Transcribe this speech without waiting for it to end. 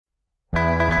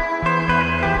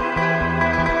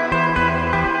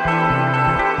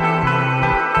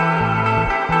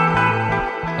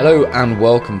Hello and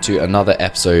welcome to another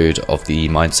episode of the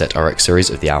Mindset RX series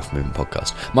of the Alpha Movement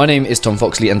podcast. My name is Tom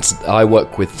Foxley and I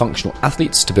work with functional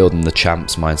athletes to build them the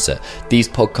champ's mindset. These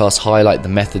podcasts highlight the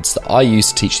methods that I use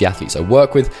to teach the athletes I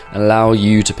work with and allow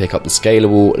you to pick up the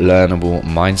scalable, learnable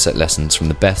mindset lessons from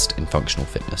the best in functional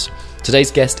fitness.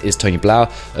 Today's guest is Tony Blauer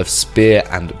of Spear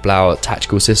and Blauer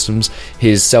Tactical Systems.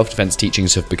 His self-defense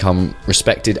teachings have become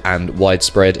respected and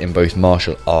widespread in both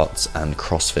martial arts and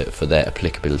CrossFit for their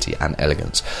applicability and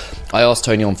elegance. I asked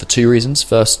Tony on for two reasons.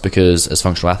 First, because as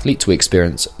functional athletes, we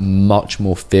experience much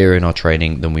more fear in our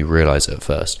training than we realize at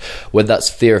first. Whether that's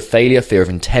fear of failure, fear of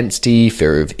intensity,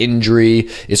 fear of injury,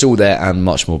 it's all there and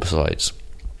much more besides.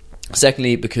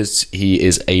 Secondly, because he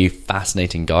is a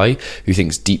fascinating guy who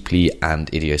thinks deeply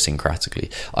and idiosyncratically.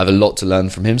 I have a lot to learn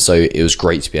from him, so it was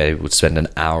great to be able to spend an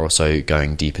hour or so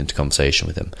going deep into conversation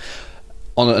with him.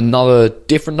 On another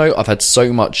different note, I've had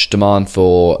so much demand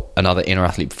for another inner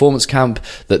athlete performance camp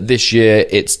that this year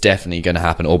it's definitely going to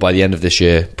happen, or by the end of this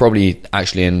year, probably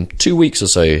actually in 2 weeks or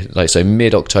so, so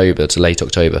mid-October to late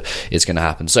October, it's going to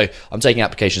happen. So I'm taking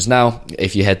applications now.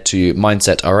 If you head to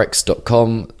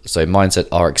mindsetrx.com, so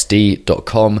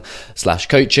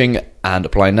mindsetrxd.com/coaching, and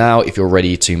apply now if you're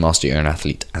ready to master your own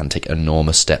athlete and take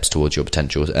enormous steps towards your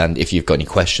potential. And if you've got any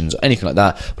questions or anything like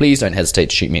that, please don't hesitate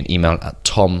to shoot me an email at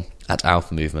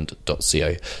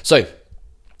tom@alphamovement.co. So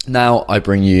now I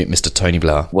bring you Mr. Tony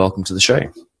Blauer. Welcome to the show.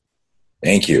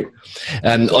 Thank you.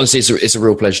 Honestly, it's a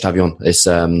real pleasure to have you on.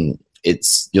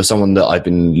 You're someone that I've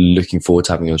been looking forward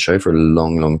to having on the show for a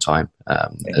long time.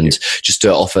 And just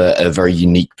to offer a very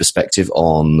unique perspective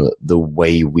on the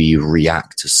way we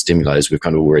react to stimuli, as we've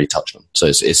kind of already touched on.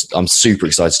 So I'm super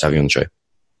excited to have you on the show.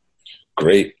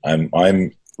 Great.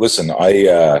 Listen,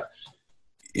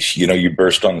 you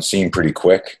burst on the scene pretty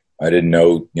quick. I didn't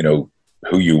know,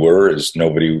 who you were, as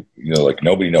nobody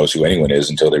knows who anyone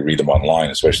is until they read them online,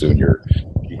 especially when you're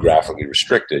geographically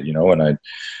restricted, and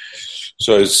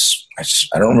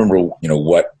I don't remember,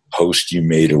 what post you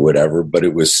made or whatever, but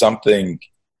it was something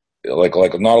like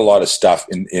not a lot of stuff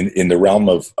in the realm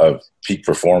of peak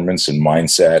performance and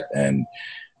mindset, and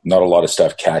not a lot of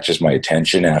stuff catches my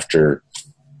attention after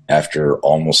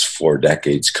almost 4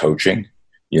 decades coaching,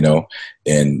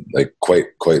 and like quite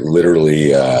literally,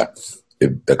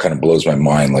 that kind of blows my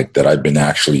mind, like that I've been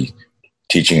actually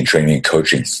teaching and training and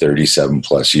coaching 37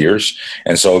 plus years.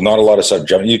 And so not a lot of stuff,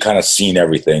 you kind of seen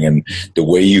everything, and the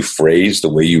way you phrase, the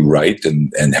way you write,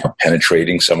 and how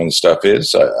penetrating some of the stuff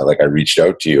is. I reached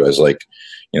out to you. I was like,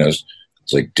 it's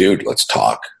like, dude, let's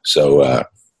talk. So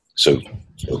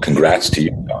congrats to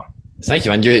you. Thank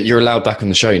you, man. You're allowed back on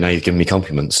the show. Now you've given me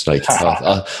compliments. Like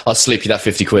I'll slip you that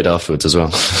 50 quid afterwards as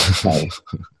well.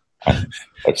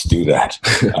 Let's do that.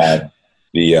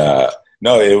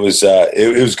 No, it was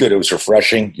good. It was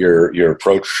refreshing. Your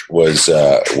approach was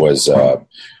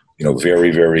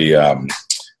very, very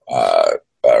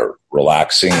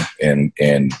relaxing and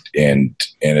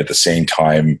at the same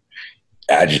time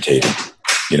agitating.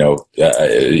 You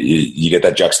get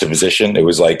that juxtaposition. It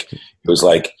was like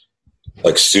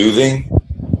soothing,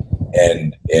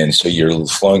 and so you're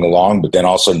flowing along, but then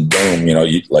all of a sudden, boom!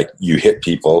 You hit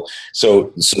people.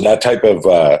 So that type of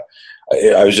I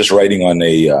was just writing on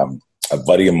a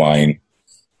buddy of mine,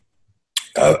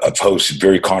 a post,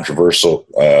 very controversial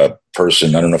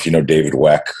person. I don't know if you know David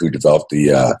Weck, who developed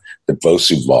the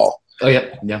Bosu ball. Oh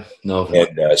yeah, no.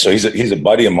 And so he's a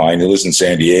buddy of mine who lives in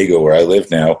San Diego, where I live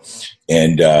now,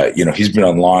 and he's been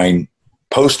online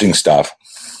posting stuff,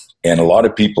 and a lot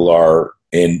of people are,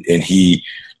 and he,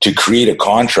 to create a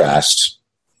contrast,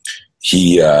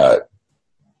 he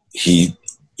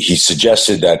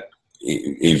suggested that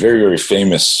a very, very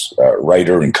famous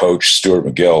writer and coach, Stuart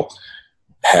McGill,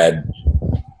 had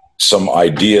some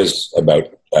ideas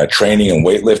about training and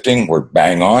weightlifting were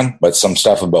bang on, but some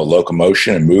stuff about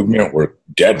locomotion and movement were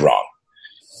dead wrong.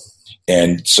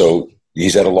 And so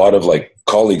he's had a lot of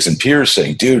colleagues and peers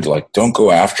saying, dude, don't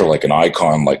go after an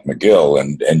icon like McGill,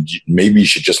 and maybe you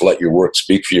should just let your work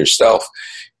speak for yourself.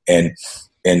 And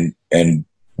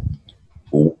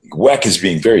Weck is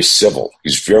being very civil.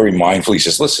 He's very mindful. He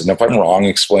says, listen, if I'm wrong,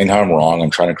 explain how I'm wrong. I'm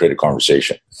trying to create a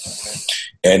conversation.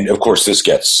 And of course, this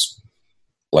gets,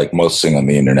 like most thing on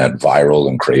the internet, viral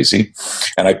and crazy.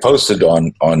 And I posted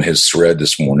on his thread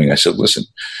this morning. I said, listen,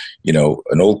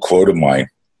 an old quote of mine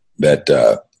that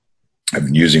I've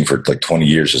been using for 20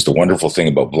 years is, the wonderful thing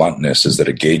about bluntness is that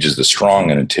it gauges the strong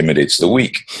and intimidates the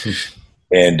weak.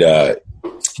 And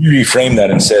he reframed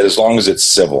that and said, as long as it's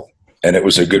civil. And it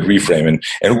was a good reframe.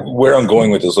 And where I'm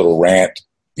going with this little rant,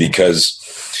 because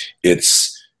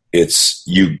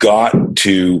you got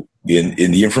to,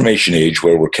 in the information age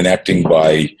where we're connecting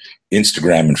by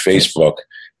Instagram and Facebook,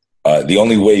 the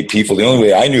only way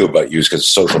I knew about you is because of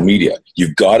social media.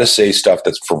 You've got to say stuff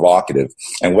that's provocative.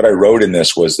 And what I wrote in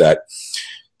this was that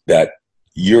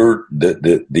you're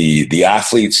the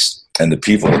athletes and the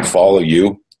people that follow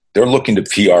you, they're looking to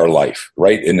PR life,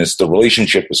 right? And it's the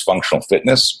relationship is functional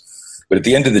fitness. But at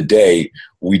the end of the day,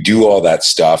 we do all that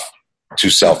stuff to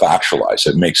self-actualize.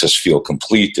 It makes us feel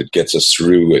complete. It gets us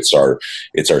through. It's our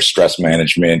stress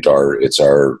management, it's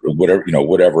our whatever,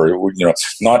 whatever.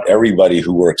 Not everybody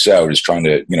who works out is trying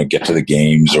to, get to the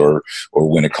games or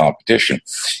win a competition.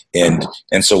 And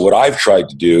so what I've tried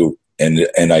to do,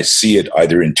 and I see it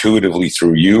either intuitively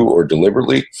through you or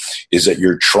deliberately, is that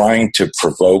you're trying to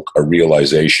provoke a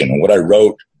realization. And what I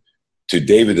wrote to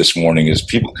David this morning is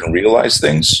people can realize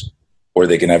things, or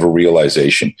they can have a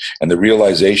realization. And the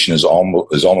realization is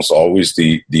almost always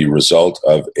the result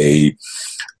of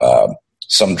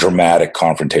some dramatic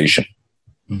confrontation,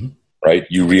 right?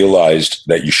 You realized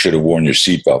that you should have worn your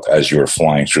seatbelt as you were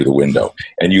flying through the window,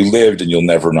 and you lived and you'll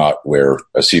never not wear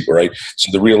a seatbelt, right?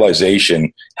 So the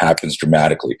realization happens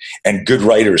dramatically, and good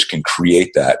writers can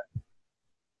create that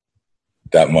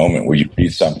moment where you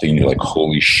read something and you're like,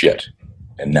 holy shit.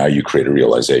 And now you create a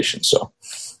realization. So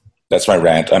that's my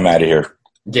rant. I'm out of here.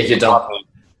 Yeah, you're done.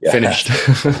 Yeah. Finished.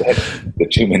 The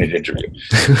 2-minute interview.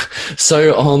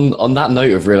 So on that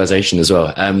note of realization as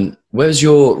well, where's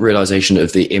your realization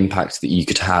of the impact that you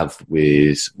could have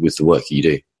with the work that you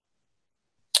do?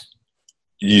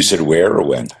 You said where or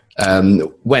when?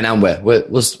 When and where? What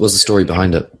was the story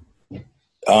behind it?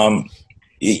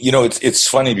 It's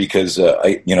funny because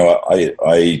I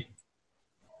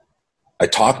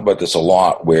talk about this a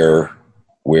lot where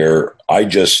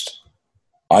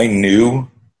I knew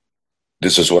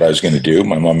this is what I was going to do.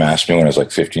 My mom asked me when I was like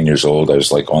 15 years old. I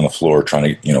was like on the floor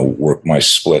trying to, work my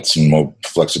splits and more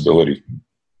flexibility.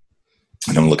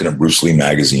 And I'm looking at Bruce Lee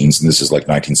magazines, and this is like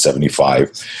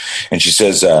 1975. And she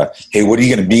says, "Hey, what are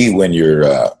you going to be when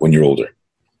you're older?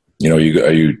 Have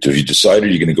you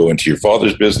decided you're going to go into your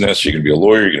father's business? You're going to be a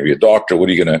lawyer? You're going to be a doctor? What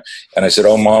are you going to?" And I said,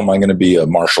 "Oh, Mom, I'm going to be a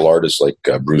martial artist like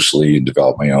Bruce Lee and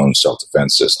develop my own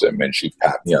self-defense system." And she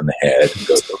pat me on the head and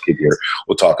goes, "Okay, dear,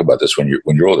 we'll talk about this when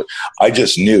you're older." I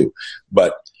just knew,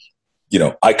 but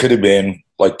I could have been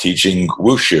like teaching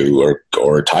wushu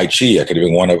or tai chi. I could have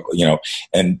been one of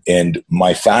and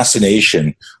my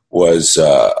fascination was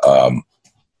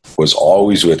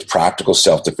always with practical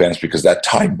self-defense, because that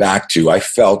tied back to, I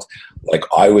felt like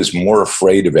I was more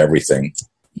afraid of everything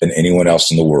than anyone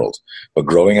else in the world. But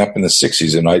growing up in the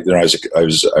 60s, and I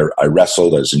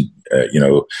wrestled, I was in,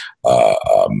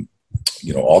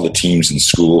 all the teams in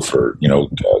school for,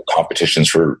 competitions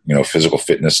for, physical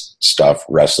fitness stuff,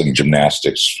 wrestling,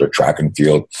 gymnastics, track and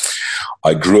field.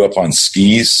 I grew up on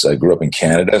skis. I grew up in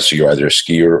Canada. So you're either a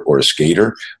skier or a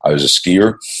skater. I was a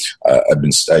skier. I'd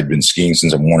been skiing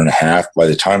since I'm 1.5. By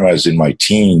the time I was in my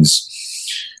teens,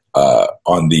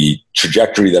 on the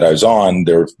trajectory that I was on,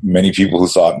 there were many people who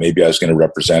thought maybe I was going to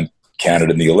represent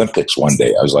Canada in the Olympics one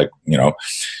day. I was like,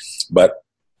 but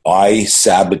I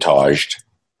sabotaged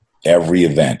every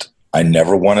event. I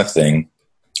never won a thing.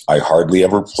 I hardly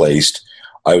ever placed.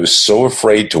 I was so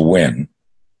afraid to win,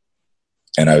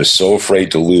 and I was so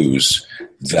afraid to lose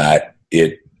that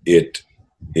it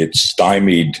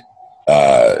stymied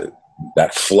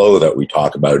that flow that we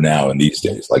talk about now in these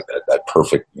days, like that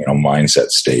perfect mindset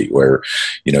state where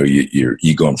your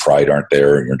ego and pride aren't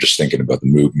there, and you're just thinking about the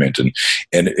movement. And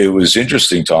it was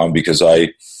interesting, Tom, because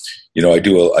I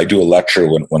do a lecture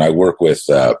when I work with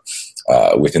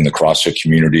within the CrossFit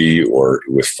community, or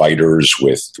with fighters,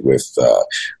 with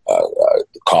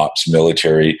cops,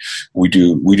 military. We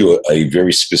do a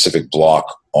very specific block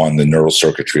on the neural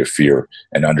circuitry of fear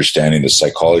and understanding the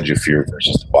psychology of fear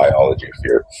versus the biology of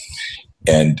fear.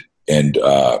 And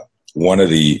one of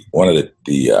the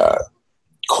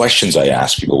questions I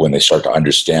ask people when they start to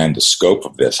understand the scope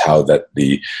of this, how that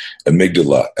the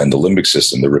amygdala and the limbic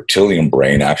system, the reptilian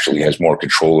brain, actually has more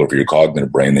control over your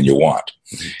cognitive brain than you want.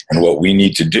 And what we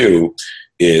need to do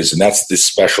is, and that's this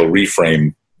special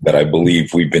reframe that I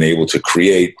believe we've been able to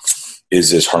create,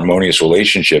 is this harmonious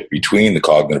relationship between the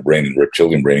cognitive brain and the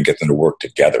reptilian brain, and get them to work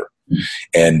together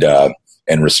and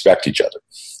respect each other,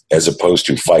 as opposed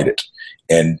to fight it.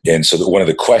 And so one of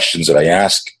the questions that I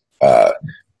ask,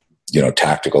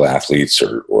 tactical athletes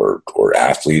or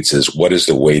athletes is, what is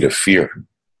the weight of fear?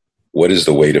 What is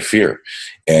the weight of fear?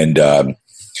 And,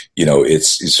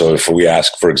 it's, so if we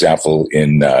ask, for example,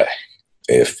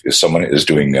 if someone is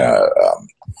doing,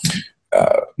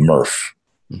 Murph,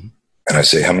 and I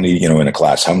say, how many, in a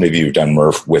class, how many of you have done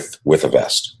Murph with a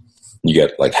vest? You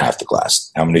get like half the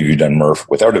class. How many of you have done Murph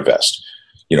without a vest?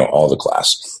 All the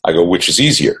class. I go, which is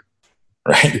easier?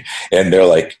 right? And they're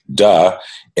like, duh.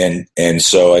 And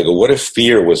so I go, what if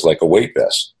fear was like a weight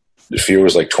vest? The fear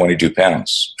was like 22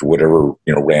 pounds to whatever,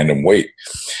 random weight.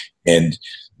 And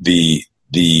the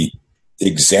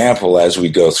example, as we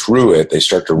go through it, they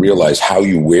start to realize how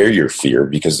you wear your fear,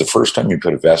 because the first time you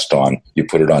put a vest on, you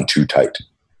put it on too tight.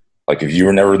 Like if you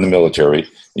were never in the military,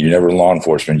 you're never in law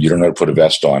enforcement, you don't know how to put a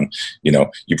vest on,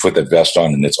 you put that vest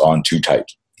on and it's on too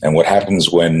tight. And what happens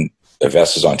when a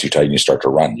vest is on too tight and you start to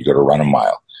run? You go to run a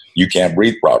mile. You can't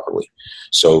breathe properly.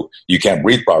 So you can't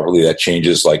breathe properly. That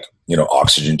changes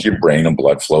oxygen to your brain and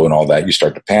blood flow and all that. You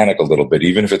start to panic a little bit.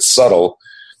 Even if it's subtle,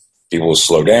 people will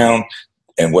slow down.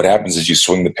 And what happens is you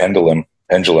swing the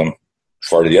pendulum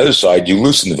far to the other side, you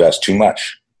loosen the vest too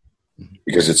much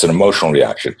because it's an emotional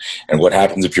reaction. And what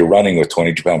happens if you're running with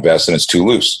 22-pound vest and it's too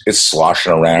loose? It's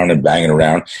sloshing around and banging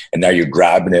around, and now you're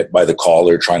grabbing it by the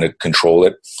collar, trying to control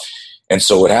it. And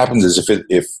so what happens is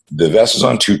if the vest is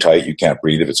on too tight, you can't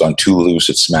breathe. If it's on too loose,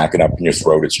 it's smacking up in your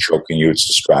throat, it's choking you, it's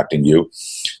distracting you.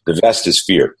 The vest is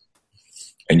fear.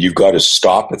 And you've got to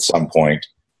stop at some point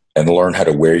and learn how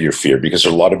to wear your fear, because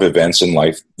there are a lot of events in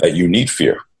life that you need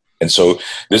fear. And so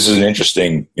this is an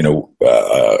interesting,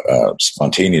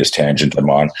 spontaneous tangent I'm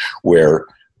on, where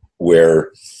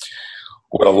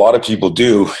what a lot of people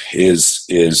do is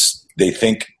they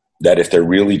think that if they're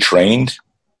really trained,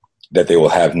 that they will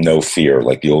have no fear,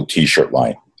 like the old T-shirt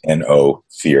line, N-O,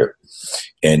 fear.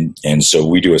 And so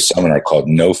we do a seminar called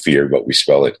No Fear, but we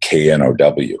spell it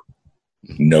K-N-O-W.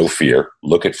 No fear,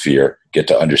 look at fear, get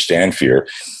to understand fear,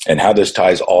 and how this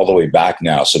ties all the way back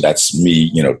now. So that's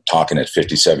me, talking at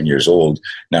 57 years old.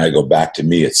 Now I go back to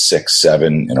me at 6,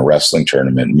 7 in a wrestling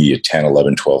tournament, me at 10,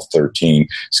 11, 12, 13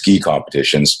 ski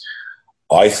competitions.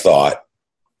 I thought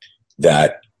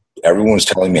that everyone was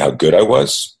telling me how good I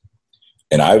was.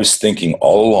 And I was thinking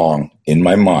all along in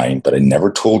my mind, but I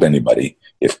never told anybody,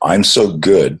 if I'm so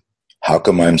good, how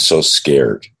come I'm so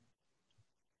scared?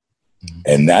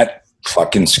 And that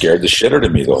fucking scared the shit out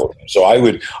of me the whole time. So I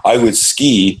would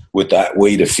ski with that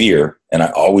weight of fear, and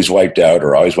I always wiped out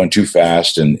or always went too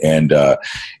fast. And I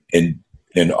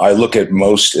look at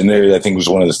most, and I think it was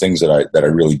one of the things that I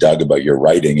really dug about your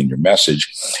writing and your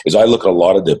message, is I look at a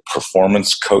lot of the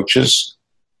performance coaches,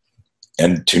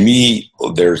 and to me,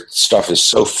 their stuff is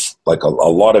so a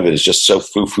lot of it is just so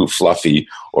foo-foo fluffy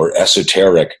or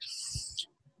esoteric.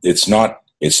 It's not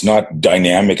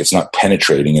dynamic, it's not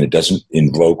penetrating, and it doesn't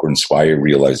invoke or inspire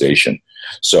realization.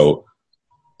 So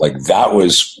that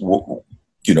was,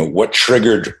 what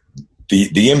triggered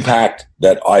the impact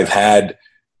that I've had,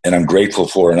 and I'm grateful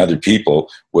for in other people,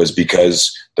 was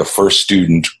because the first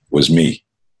student was me.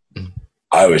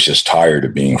 I was just tired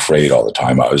of being afraid all the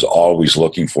time. I was always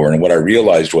looking for it. And what I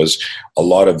realized was a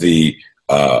lot of the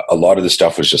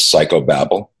stuff was just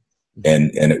psychobabble. And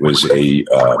it was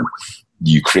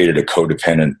you created a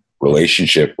codependent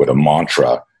relationship with a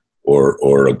mantra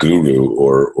or a guru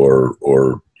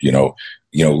or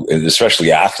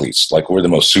especially athletes. Like, we're the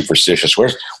most superstitious.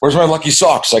 Where's my lucky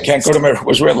socks? I can't go to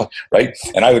where's my, right?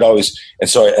 And I would always, and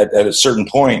so at a certain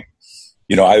point,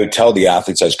 I would tell the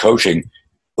athletes I was coaching,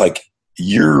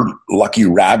 you're lucky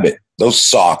rabbit. Those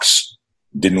socks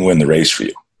didn't win the race for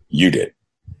you. You did,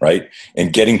 right?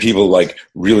 And getting people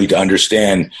really to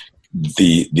understand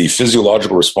the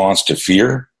physiological response to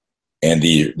fear and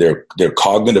their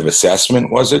cognitive assessment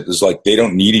is they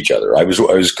don't need each other. I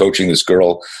was coaching this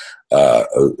girl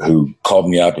who called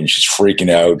me up, and she's freaking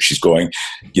out. She's going,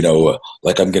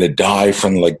 I'm going to die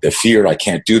from the fear. I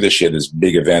can't do this shit, this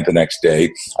big event the next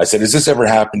day. I said, has this ever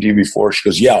happened to you before? She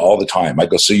goes, yeah, all the time. I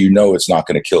go, so it's not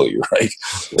going to kill you, right?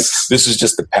 This is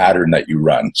just the pattern that you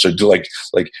run. So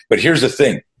but here's the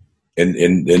thing,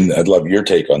 and I'd love your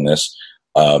take on this.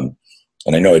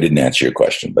 And I know I didn't answer your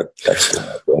question, but that's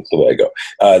the way I go.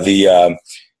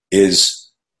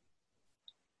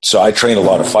 So I train a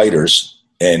lot of fighters.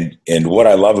 And what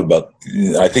I love about,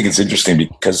 I think it's interesting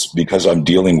because I'm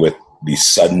dealing with the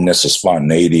suddenness, the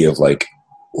spontaneity of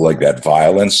that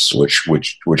violence, which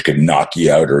could knock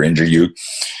you out or injure you.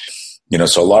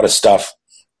 So a lot of stuff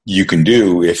you can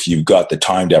do if you've got the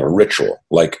time to have a ritual.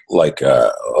 Like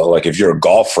if you're a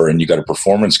golfer and you got a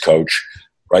performance coach,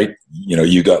 right?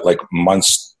 You got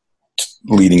months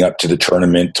leading up to the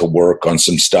tournament to work on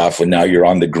some stuff, and now you're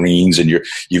on the greens and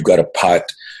you've got a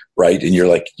putt. Right. And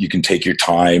you're you can take your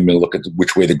time and look at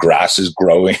which way the grass is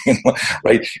growing.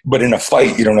 Right. But in a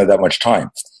fight, you don't have that much time.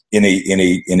 In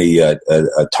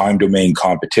a time domain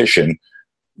competition,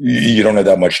 you don't have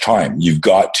that much time. You've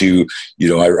got to,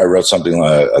 I wrote something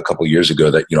a couple of years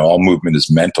ago that, all movement is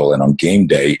mental, and on game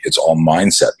day, it's all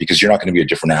mindset, because you're not going to be a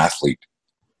different athlete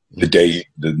the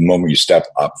moment you step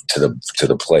up to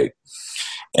the plate.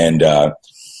 And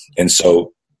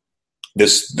so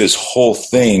this whole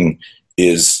thing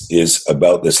is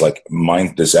about this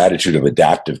this attitude of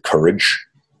adaptive courage,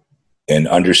 and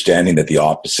understanding that the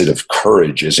opposite of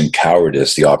courage isn't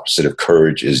cowardice. The opposite of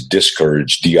courage is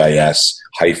discourage,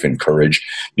 DIS-courage,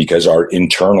 because our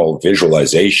internal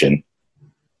visualization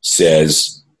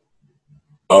says,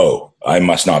 oh, I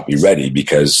must not be ready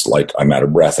because I'm out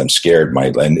of breath, I'm scared.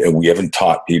 And we haven't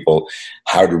taught people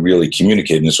how to really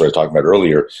communicate. And this is what I was talking about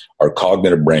earlier. Our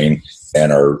cognitive brain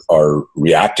and our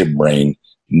reactive brain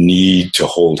need to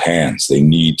hold hands. They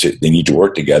need to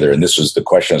work together. And this was the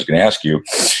question I was going to ask you.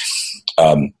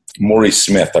 Maurice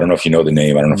Smith, I don't know if you know the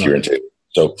name. I don't know if you're into it.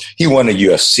 So he won a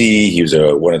UFC. He was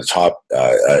one of the top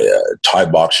Thai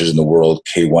boxers in the world,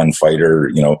 K1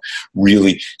 fighter,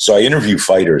 really. So I interview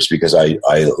fighters because I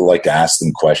like to ask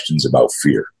them questions about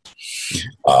fear.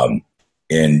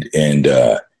 And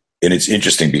it's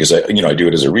interesting because I do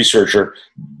it as a researcher,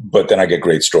 but then I get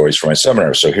great stories for my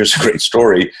seminar. So here's a great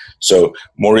story. So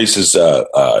Maurice is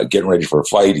getting ready for a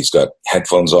fight. He's got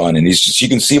headphones on, and you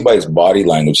can see by his body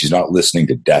language, he's not listening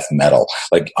to death metal.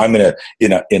 Like I'm in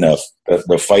the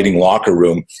fighting locker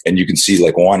room, and you can see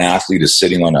one athlete is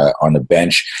sitting on a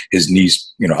bench, his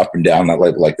knees up and down,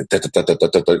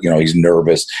 he's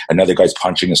nervous. Another guy's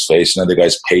punching his face. Another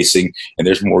guy's pacing, and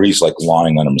there's Maurice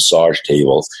lying on a massage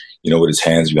table, with his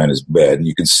hands behind his bed. And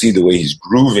you can see the way he's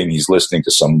grooving. He's listening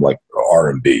to some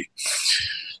R&B.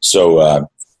 So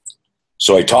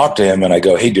I talk to him and I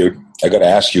go, hey, dude, I got to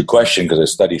ask you a question because I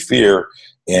study fear.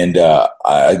 And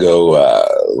I go,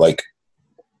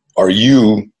 are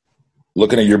you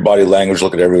looking at your body language,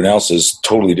 looking at everyone else's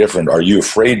totally different? Are you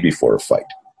afraid before a fight?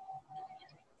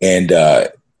 And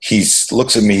he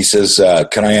looks at me, he says,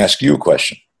 can I ask you a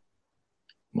question?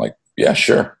 I'm like, yeah,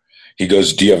 sure. He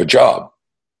goes, do you have a job?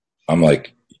 I'm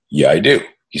like, yeah, I do.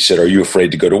 He said, are you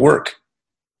afraid to go to work?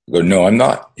 I go, no, I'm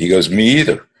not. He goes, me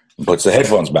either. And puts the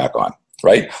headphones back on,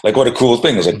 right? What a cool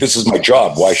thing. It's this is my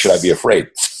job. Why should I be afraid?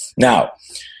 Now,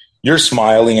 you're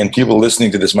smiling and people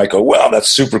listening to this might go, well, that's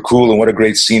super cool and what a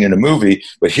great scene in a movie.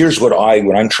 But here's what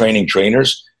when I'm training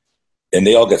trainers and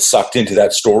they all get sucked into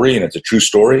that story and it's a true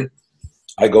story,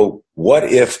 I go, what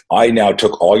if I now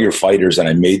took all your fighters and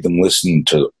I made them listen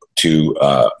to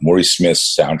Maurice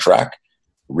Smith's soundtrack,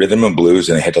 rhythm and blues,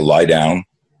 and they had to lie down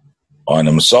on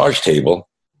a massage table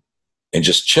and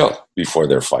just chill before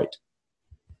their fight?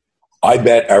 I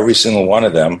bet every single one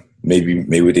of them, maybe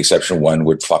with the exception of one,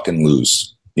 would fucking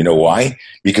lose. You know why?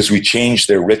 Because we changed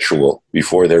their ritual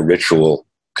before their ritual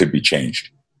could be changed.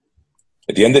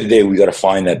 At the end of the day, we got to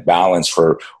find that balance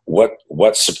for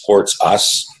what supports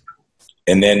us.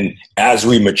 And then as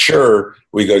we mature,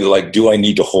 we go do I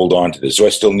need to hold on to this? Do I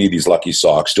still need these lucky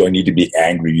socks? Do I need to be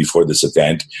angry before this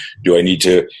event? Do I need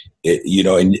to,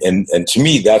 and to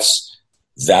me, that's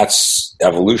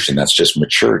evolution. That's just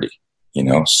maturity,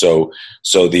 So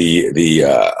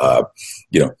the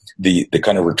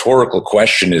kind of rhetorical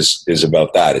question is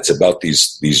about that. It's about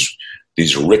these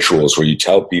rituals where you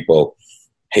tell people,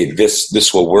 hey,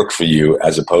 this will work for you,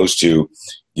 as opposed to,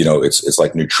 it's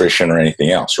like nutrition or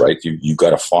anything else, right? You've got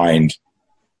to find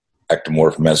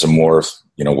ectomorph, mesomorph,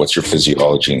 what's your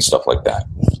physiology and stuff like that.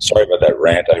 Sorry about that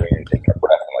rant. I didn't take a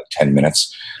breath in 10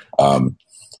 minutes. But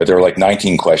there were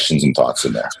 19 questions and thoughts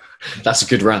in there. That's a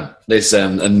good rant. There's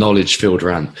a knowledge-filled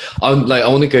rant. I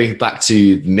want to go back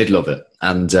to the middle of it.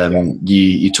 And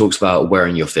you talked about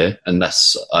wearing your fear. And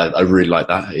I really like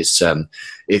that.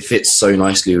 It fits so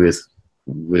nicely with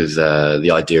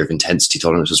the idea of intensity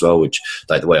tolerance as well, which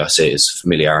the way I see it is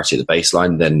familiarity at the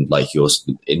baseline, then your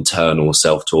internal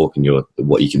self-talk and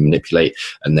what you can manipulate,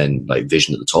 and then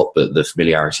vision at the top. But the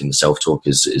familiarity and the self-talk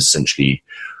is essentially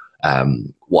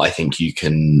what I think you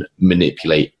can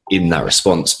manipulate in that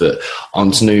response. But I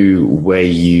want to know where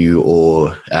you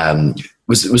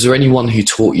was there anyone who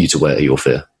taught you to wear your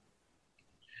fear?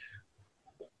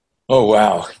 Oh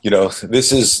wow,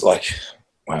 this is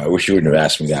I wish you wouldn't have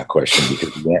asked me that question,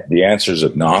 because the answer is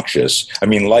obnoxious. I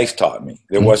mean, life taught me.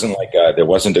 There wasn't there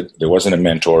wasn't a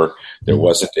mentor. There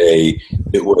wasn't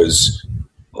it was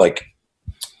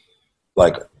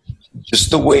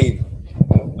just the way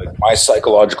my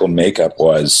psychological makeup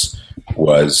was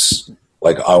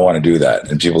I want to do that.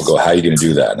 And people go, how are you going to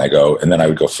do that? And I go, and then I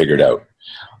would go figure it out.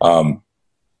 I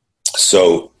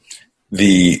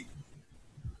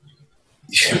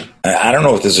don't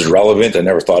know if this is relevant. I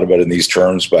never thought about it in these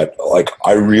terms, but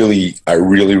I really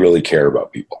care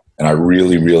about people. And I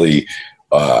really,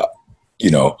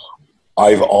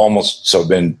 I've almost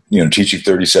been, teaching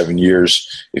 37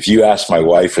 years. If you ask my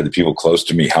wife or the people close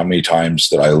to me how many times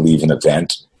that I leave an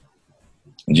event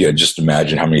Yeah, just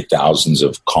imagine how many thousands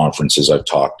of conferences I've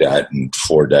talked at in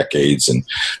 4 decades. And,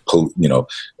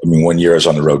 1 year I was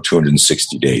on the road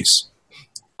 260 days.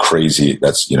 Crazy.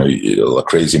 That's, a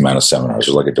crazy amount of seminars,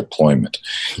 or like a deployment.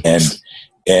 And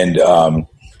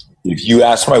if you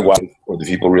ask my wife or the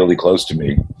people really close to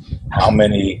me, how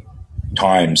many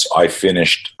times I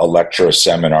finished a lecture, a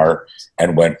seminar,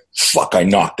 and went, fuck, I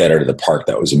knocked that out of the park.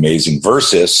 That was amazing.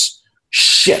 Versus,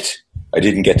 shit, I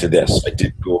didn't get to this. I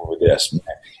didn't go over this.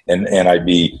 And I'd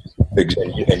be,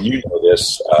 and you know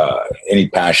this, any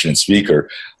passionate speaker,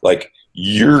 like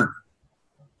you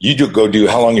do,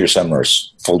 how long are your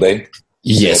seminars? Full day?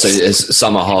 Yeah, so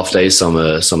some are half days, some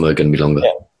are going to be longer.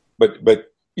 Yeah.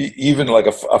 But even like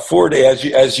a 4 day,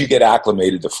 as you get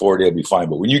acclimated, the 4 day will be fine.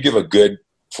 But when you give a good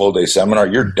full day seminar,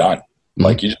 you're done. Mm-hmm.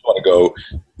 Like you just want to go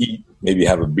eat, maybe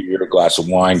have a beer, a glass of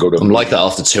wine, go to. I'm like that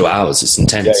after 2 hours. It's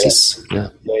intense. Yeah.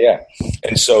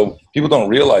 And so people don't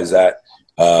realize that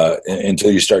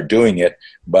until you start doing it.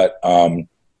 But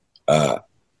I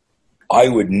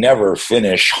would never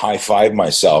finish high five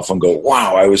myself and go,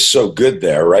 wow, I was so good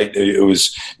there. Right. It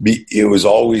was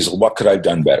always, what could I have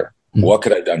done better? What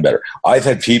could I have done better? I've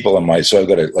had people so I've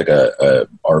got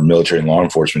our military and law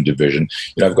enforcement division.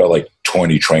 I've got like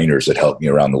 20 trainers that help me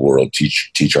around the world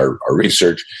teach our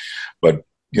research. But,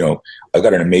 I've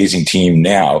got an amazing team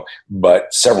now.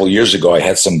 But several years ago, I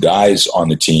had some guys on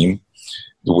the team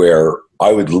where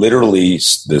I would literally,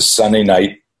 the Sunday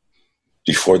night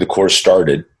before the course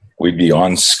started, we'd be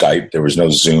on Skype. There was no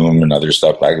Zoom and other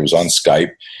stuff. It was on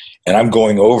Skype. And I'm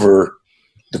going over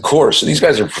the course. And these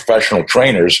guys are professional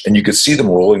trainers, and you could see them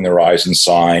rolling their eyes and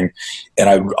sighing. And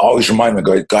I would always remind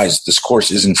them, guys, this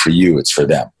course isn't for you. It's for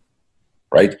them,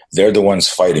 right? They're the ones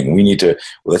fighting. We need to,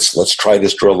 let's try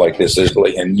this drill like this.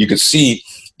 And you could see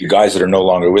the guys that are no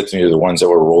longer with me are the ones that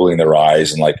were rolling their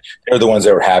eyes, and like, they're the ones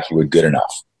that were happy with good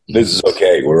enough. This is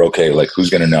okay. We're okay. Like, who's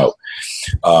going to know?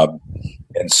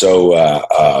 And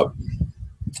so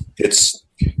it's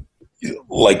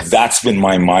like, that's been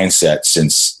my mindset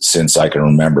since I can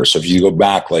remember. So if you go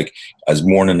back, like, I was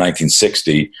born in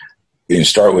 1960, you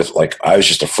start with, like, I was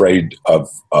just afraid of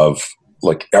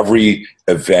like every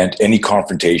event, any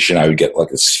confrontation, I would get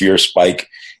like a fear spike,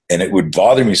 and it would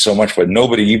bother me so much. But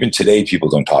nobody, even today, people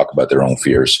don't talk about their own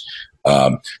fears.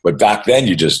 But back then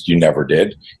you never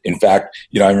did. In fact,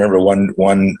 I remember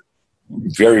one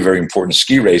very, very important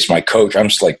ski race, my coach, I'm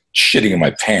just like shitting in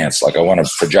my pants. Like, I want to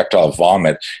projectile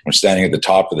vomit. I'm standing at the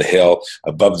top of the hill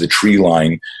above the tree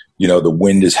line. The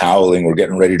wind is howling. We're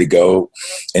getting ready to go.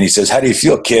 And he says, how do you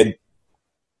feel, kid?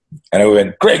 And I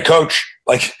went, great, coach.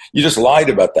 Like, you just lied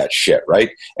about that shit, right?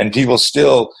 And people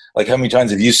still, like, how many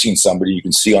times have you seen somebody, you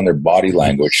can see on their body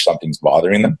language something's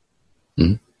bothering them?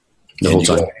 Mm-hmm. The whole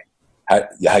time.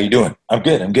 Go, how you doing? I'm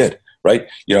good. Right?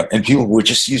 And people were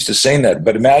just used to saying that.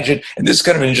 But imagine, and this is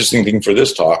kind of an interesting thing for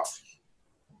this talk,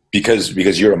 because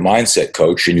you're a mindset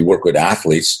coach and you work with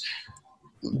athletes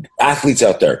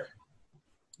out there,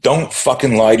 don't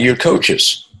fucking lie to your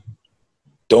coaches.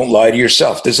 Don't lie to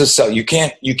yourself. You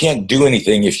can't do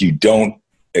anything if you don't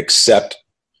accept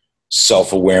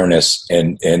self-awareness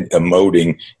and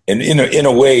emoting and in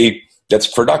a way that's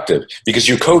productive, because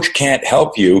your coach can't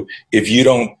help you if you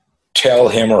don't tell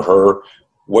him or her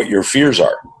what your fears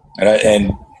are.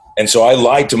 And so I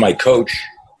lied to my coach.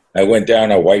 I went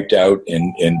down, I wiped out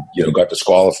and got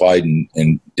disqualified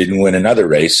and didn't win another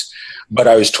race. But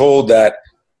I was told that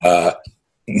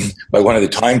by one of the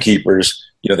timekeepers,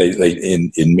 they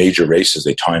in major races,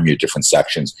 they time you at different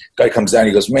sections. Guy comes down,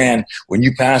 he goes, man, when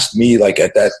you passed me, like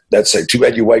at that's like, too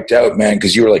bad you wiped out, man,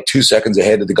 because you were like 2 seconds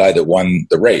ahead of the guy that won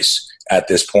the race at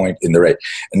this point in the race.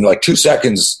 And like 2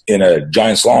 seconds in a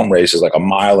giant slalom race is like a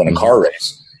mile in a car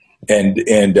race.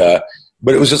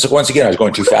 But it was just like, once again, I was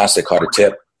going too fast. I caught a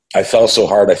tip. I fell so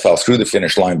hard, I fell through the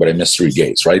finish line, but I missed 3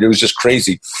 gates, right? It was just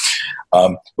crazy.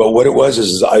 But what it was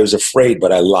is I was afraid,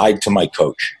 but I lied to my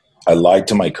coach.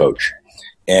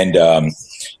 And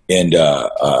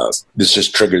this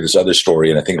just triggered this other story,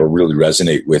 and I think it'll really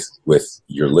resonate with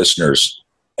your listeners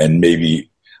and maybe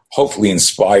hopefully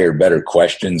inspire better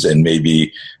questions and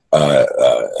maybe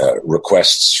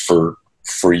requests for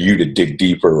you to dig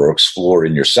deeper or explore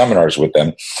in your seminars with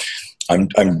them.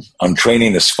 I'm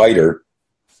training this fighter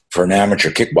for an amateur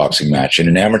kickboxing match. And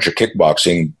in amateur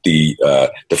kickboxing, the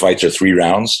fights are 3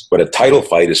 rounds, but a title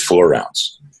fight is 4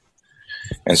 rounds.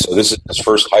 And so this is his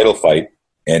first title fight,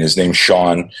 and his name's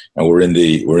Sean. And we're in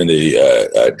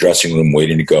the dressing room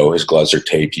waiting to go. His gloves are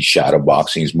taped. He's shadow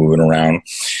boxing. He's moving around.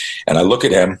 And I look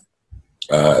at him,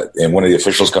 and one of the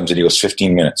officials comes in. He goes,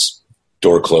 15 minutes.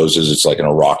 Door closes. It's like in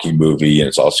a Rocky movie, and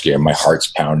it's all scary. My heart's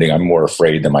pounding. I'm more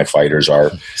afraid than my fighters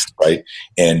are, right?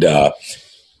 And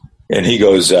And he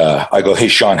goes, I go, hey,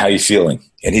 Sean, how you feeling?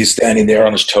 And he's standing there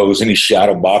on his toes and he's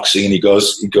shadow boxing. And he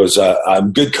goes,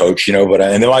 I'm good, coach, but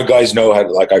and then my guys know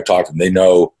how, like I've talked to them, they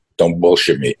know, don't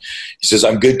bullshit me. He says,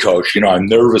 I'm good, coach. I'm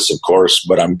nervous, of course,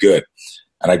 but I'm good.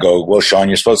 And I go, well, Sean,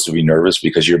 you're supposed to be nervous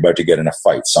because you're about to get in a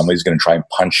fight. Somebody's going to try and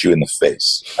punch you in the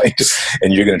face, right?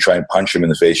 And you're going to try and punch him in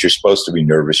the face. You're supposed to be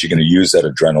nervous. You're going to use that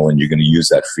adrenaline. You're going to use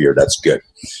that fear. That's good.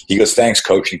 He goes, thanks,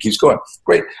 coach. And he keeps going.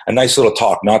 Great. A nice little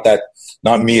talk.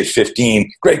 Not me at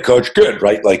 15. Great, coach. Good,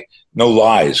 right? Like no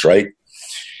lies, right?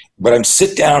 But I'm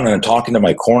sit down and I'm talking to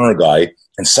my corner guy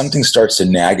and something starts to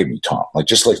nag at me, Tom, like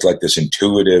this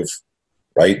intuitive,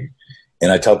 right?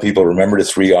 And I tell people, remember the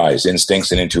 3 I's,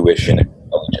 instincts and intuition and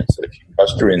intelligence. That if you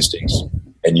trust your instincts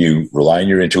and you rely on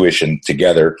your intuition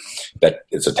together, that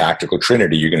it's a tactical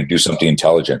trinity, you're going to do something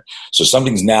intelligent. So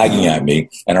something's nagging at me,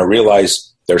 and I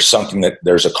realize there's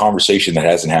a conversation that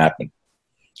hasn't happened.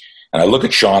 And I look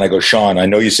at Sean, I go, Sean, I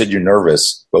know you said you're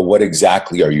nervous, but what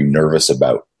exactly are you nervous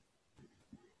about?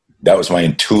 That was my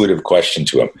intuitive question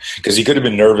to him. Because he could have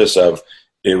been nervous of,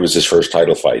 it was his first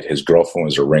title fight. His girlfriend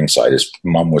was at ringside. His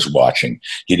mom was watching.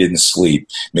 He didn't sleep.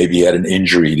 Maybe he had an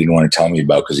injury he didn't want to tell me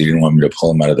about because he didn't want me to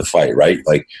pull him out of the fight, right?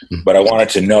 But I wanted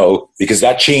to know, because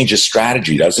that changes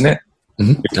strategy, doesn't it?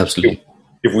 Mm-hmm. Absolutely.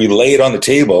 If we lay it on the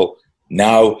table,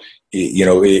 now,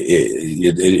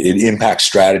 it impacts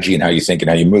strategy and how you think and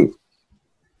how you move.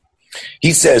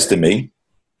 He says to me,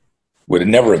 would have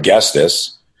never have guessed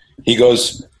this. He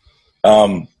goes,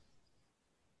 I've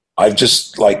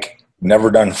just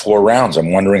never done 4 rounds.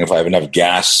 I'm wondering if I have enough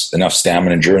gas, enough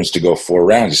stamina, endurance to go 4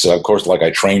 rounds. He said, of course, I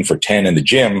train for 10 in the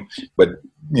gym, but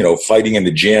fighting in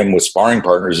the gym with sparring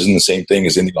partners isn't the same thing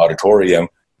as in the auditorium,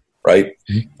 right?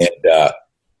 Mm-hmm. And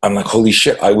I'm like, holy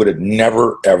shit, I would have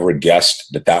never, ever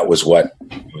guessed that was what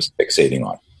he was fixating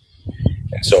on.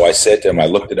 And so I said to him, I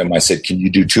looked at him, I said, can you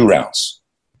do 2 rounds?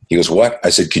 He goes, what? I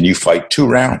said, can you fight 2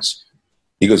 rounds?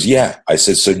 He goes, yeah. I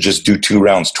said, so just do 2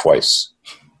 rounds twice.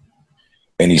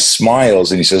 And he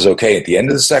smiles and he says, okay, at the end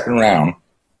of the second round,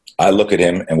 I look at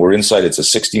him and we're inside. It's a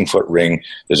 16-foot ring.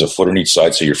 There's a foot on each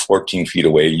side. So you're 14 feet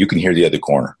away. You can hear the other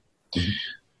corner. Mm-hmm.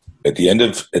 At the end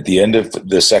of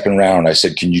the second round, I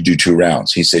said, can you do 2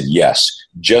 rounds? He said, yes.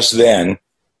 Just then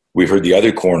we heard the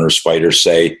other corner's fighter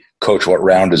say, coach, what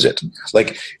round is it?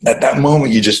 At that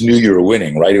moment, you just knew you were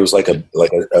winning, right? It was like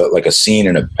a scene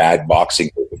in a bad boxing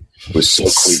movie. It was so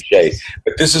cliche.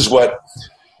 But this is,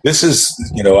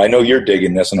 I know you're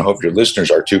digging this, and I hope your listeners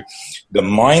are too. The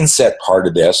mindset part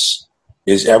of this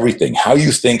is everything. How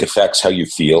you think affects how you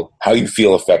feel. How you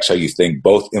feel affects how you think.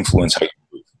 Both influence how you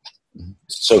move.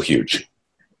 It's so huge.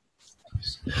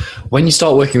 When you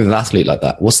start working with an athlete like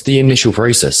that, what's the initial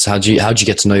process? How do you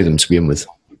get to know them to begin with?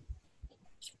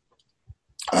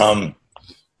 In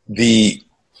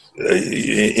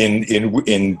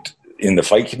the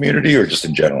fight community or just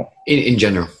in general? In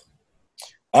general.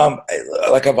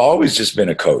 I've always just been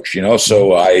a coach,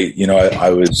 so I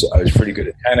was pretty good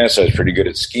at tennis. I was pretty good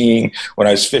at skiing. When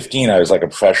I was 15, I was like a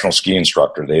professional ski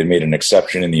instructor. They had made an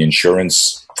exception in the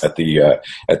insurance at the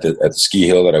ski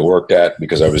hill that I worked at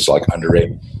because I was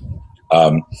underage.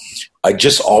 I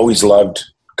just always loved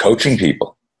coaching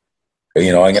people. I'm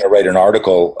going to write an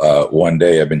article one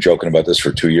day. I've been joking about this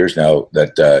for 2 years now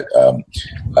that,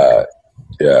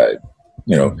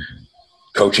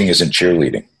 coaching isn't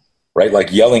cheerleading, right?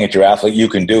 Like yelling at your athlete, you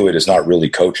can do it, is not really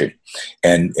coaching.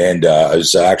 And I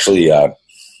was actually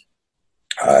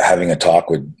having a talk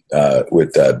with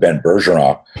Ben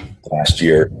Bergeron last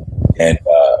year, and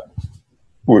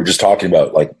we were just talking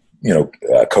about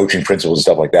coaching principles and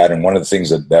stuff like that. And one of the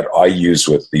things that I use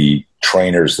with the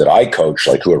trainers that I coach,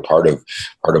 who are part of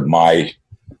my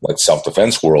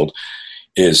self-defense world,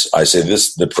 is I say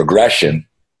the progression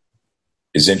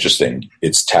is interesting.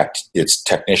 It's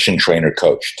technician, trainer,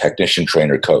 coach, technician,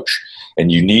 trainer, coach. And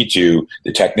the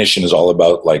technician is all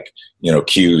about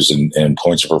cues and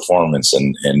points of performance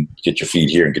and get your feet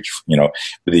here and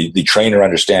the trainer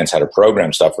understands how to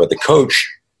program stuff, but the coach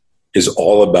is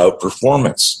all about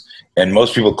performance. And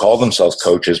most people call themselves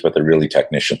coaches, but they're really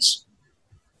technicians.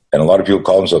 And a lot of people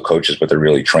call themselves coaches, but they're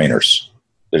really trainers.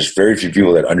 There's very few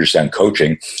people that understand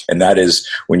coaching. And that is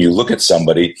when you look at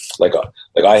somebody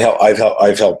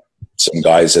I've helped some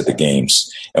guys at the games,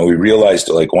 and we realized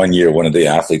one year, one of the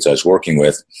athletes I was working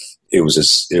with, it was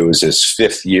his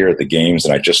 5th year at the games.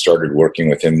 And I just started working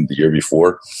with him the year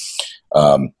before.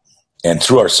 And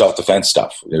through our self-defense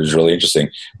stuff, it was really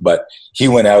interesting. But he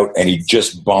went out and he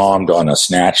just bombed on a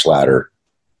snatch ladder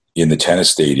in the tennis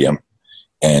stadium.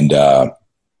 And I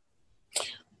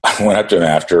went up to him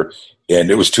after,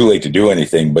 and it was too late to do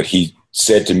anything. But he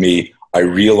said to me, I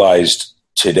realized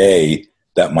today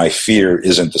that my fear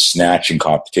isn't the snatching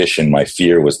competition. My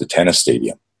fear was the tennis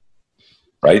stadium.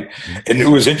 Right. And it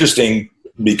was interesting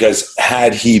because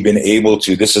had he been able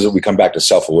to, this is, we come back to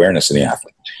self-awareness in the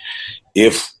athlete.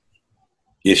 If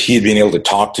he had been able to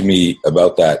talk to me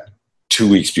about that 2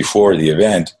 weeks before the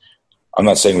event, I'm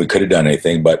not saying we could have done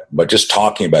anything, but just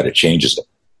talking about it changes it.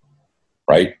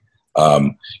 Right.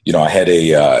 You know, I had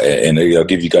and I'll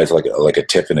give you guys like a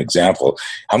tip, an example.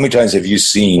 How many times have you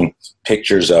seen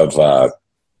pictures of,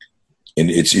 and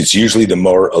it's usually the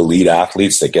more elite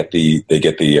athletes that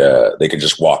they can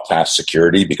just walk past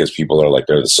security because people are like,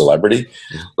 they're the celebrity.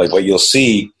 Mm-hmm. Like what you'll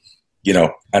see, you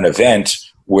know, an event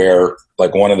where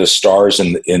like one of the stars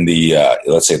in the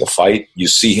let's say the fight, you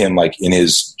see him like in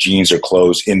his jeans or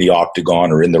clothes in the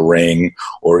octagon or in the ring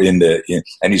or and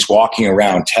he's walking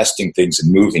around testing things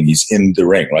and moving. He's in the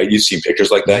ring, right? You've seen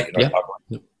pictures like that. You know,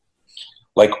 yeah.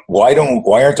 Like why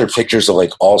aren't there pictures of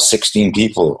like all 16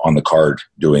 people on the card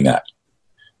doing that?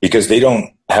 Because they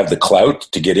don't have the clout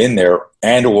to get in there,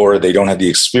 and or they don't have the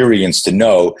experience to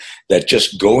know that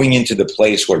just going into the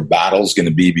place where battle's going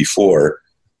to be before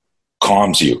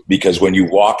calms you. Because when you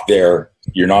walk there,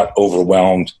 you're not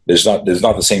overwhelmed. There's not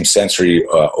the same sensory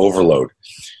overload.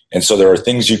 And so there are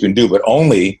things you can do, but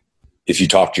only if you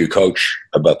talk to your coach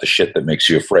about the shit that makes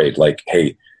you afraid. Like,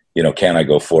 hey, you know, can I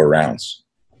go 4 rounds?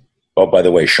 Oh, by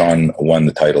the way, Sean won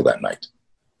the title that night.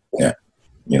 Yeah.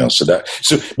 You know,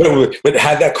 but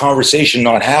had that conversation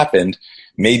not happened,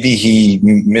 maybe he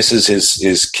misses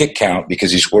his kick count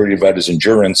because he's worried about his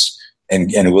endurance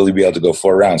and will he be able to go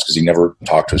 4 rounds because he never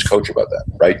talked to his coach about that,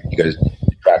 right? You guys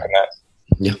tracking that?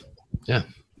 Yeah.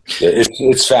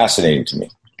 It's fascinating to me.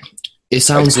 It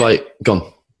sounds like,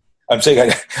 gone. I'm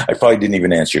saying I probably didn't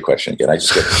even answer your question again. I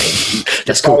just got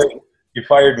that's cool. You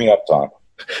fired me up, Tom.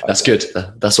 That's good.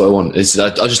 That's what I want.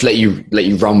 I'll just let you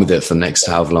run with it for the next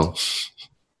however long.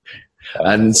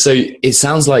 And so it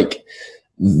sounds like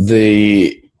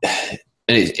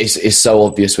it's so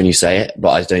obvious when you say it,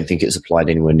 but I don't think it's applied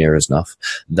anywhere near as enough,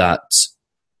 that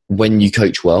when you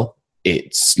coach well,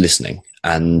 it's listening.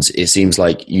 And it seems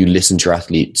like you listen to your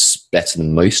athletes better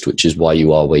than most, which is why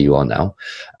you are where you are now.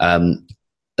 Are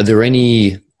there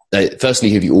any,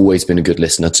 firstly, have you always been a good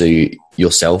listener to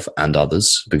yourself and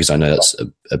others? Because I know that's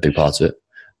a big part of it.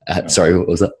 Sorry, what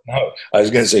was that? No, I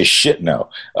was going to say shit. No,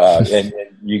 and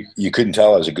you couldn't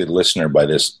tell I was a good listener by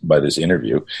this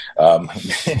interview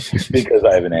because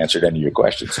I haven't answered any of your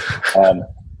questions. I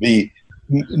you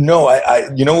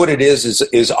know what it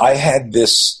is I had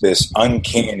this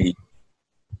uncanny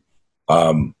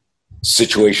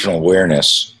situational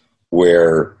awareness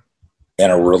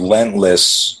and a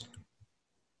relentless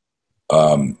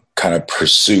kind of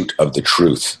pursuit of the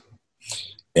truth.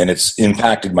 And it's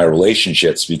impacted my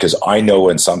relationships because I know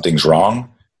when something's wrong,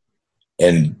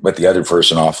 but the other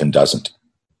person often doesn't.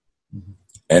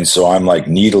 And so I'm like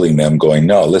needling them, going,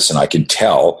 "No, listen, I can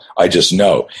tell. I just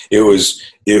know." It was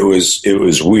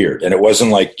weird, and it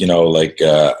wasn't like, you know, like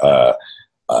I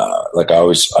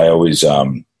always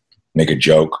make a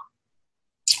joke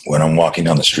when I'm walking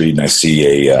down the street and I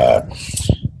see a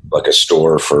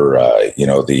store for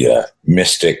the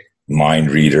mystic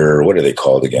mind reader. What are they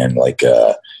called again? Like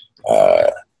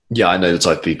yeah, I know the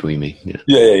type of people you mean.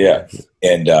 Yeah.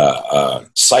 And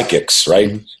psychics,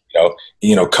 right?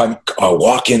 Mm-hmm.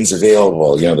 Walk-ins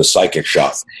available. You know, the psychic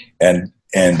shop. And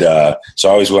so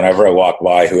I always, whenever I walk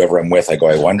by whoever I'm with, I go,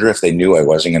 I wonder if they knew I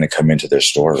wasn't going to come into their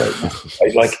store right now.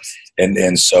 Right?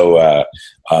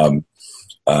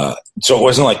 So it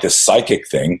wasn't like this psychic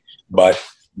thing, but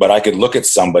I could look at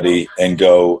somebody and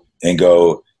go,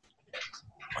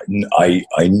 I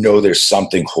know there's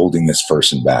something holding this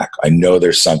person back. I know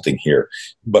there's something here.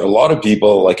 But a lot of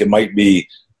people, like, it might be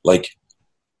like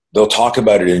they'll talk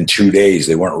about it in 2 days.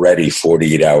 They weren't ready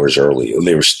 48 hours early.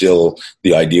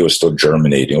 The idea was still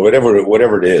germinating,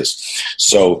 whatever it is.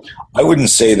 So I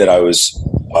wouldn't say that I was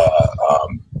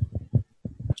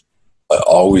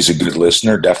always a good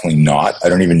listener. Definitely not. I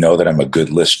don't even know that I'm a good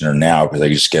listener now because I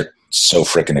just get so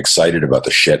freaking excited about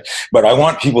the shit. But I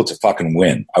want people to fucking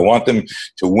win. I want them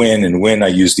to win, and win, I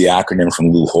use the acronym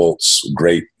from Lou Holtz,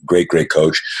 great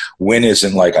coach. Win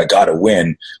isn't like I gotta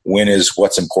win. Win is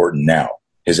what's important now.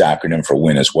 His acronym for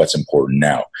win is what's important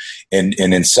now. And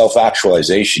in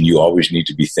self-actualization, you always need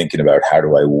to be thinking about how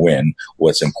do I win,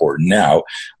 what's important now.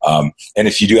 And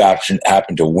if you do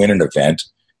happen to win an event,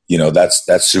 you know,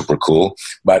 that's super cool.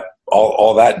 But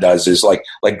all that does is like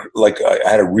I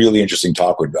had a really interesting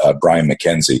talk with Brian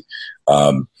McKenzie,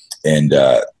 and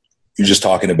you're just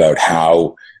talking about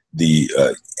how the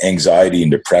anxiety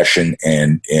and depression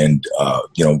and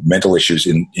mental issues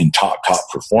in top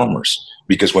performers,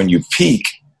 because when you peak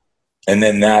and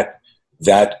then that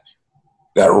that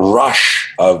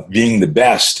rush of being the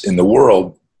best in the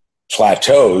world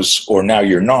plateaus, or now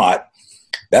you're not,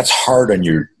 that's hard on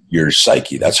your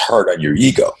psyche. That's hard on your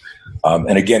ego.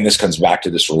 And again, this comes back to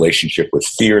this relationship with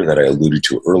fear that I alluded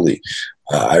to early.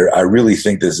 I really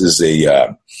think this is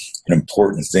an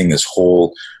important thing, this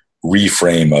whole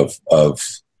reframe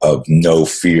of no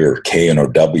fear,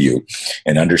 K-N-O-W,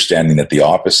 and understanding that the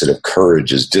opposite of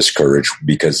courage is discourage,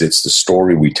 because it's the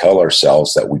story we tell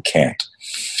ourselves that we can't,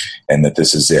 and that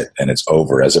this is it and it's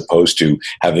over, as opposed to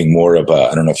having more of a,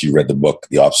 I don't know if you read the book,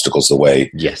 The Obstacle's the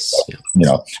Way. Yes.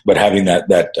 But having that,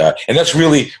 and that's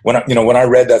really when I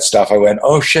read that stuff, I went,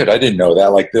 oh shit, I didn't know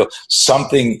that. Like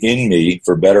something in me,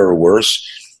 for better or worse,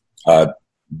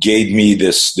 gave me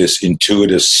this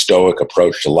intuitive stoic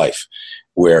approach to life,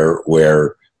 where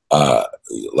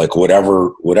like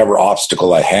whatever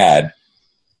obstacle I had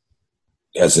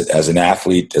as an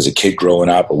athlete, as a kid growing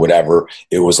up or whatever,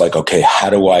 it was like, okay, how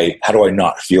do I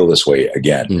not feel this way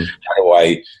again?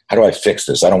 How do I fix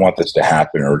this? I don't want this to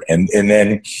happen. And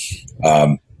then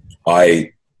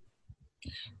I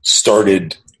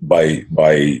started by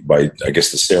I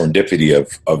guess the serendipity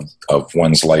of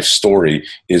one's life story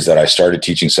is that I started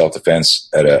teaching self-defense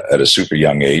at a super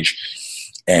young age.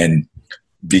 And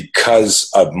because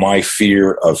of my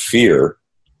fear of fear,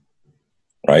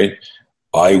 right,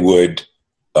 I would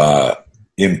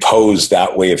impose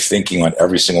that way of thinking on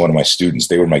every single one of my students.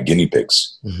 They were my guinea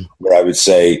pigs, where I would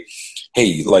say,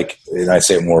 hey, like, and I'd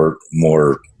say it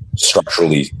more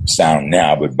structurally sound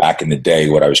now, but back in the day,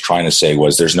 what I was trying to say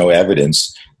was there's no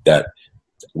evidence that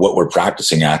what we're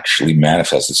practicing actually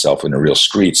manifests itself in a real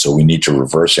street. So we need to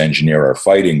reverse engineer our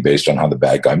fighting based on how the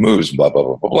bad guy moves, blah, blah,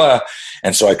 blah, blah, blah.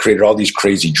 And so I created all these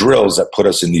crazy drills that put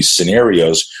us in these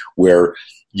scenarios where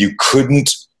you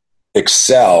couldn't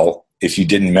excel if you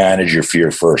didn't manage your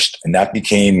fear first. And that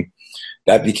became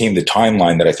the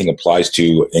timeline that I think applies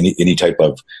to any type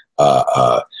of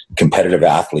competitive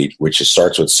athlete, which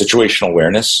starts with situational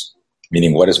awareness,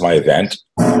 meaning what is my event?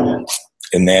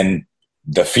 And then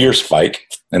the fear spike.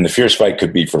 And the fear spike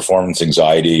could be performance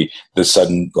anxiety, the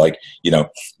sudden, like,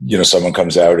 someone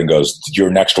comes out and goes, your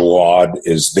next WOD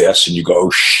is this. And you go,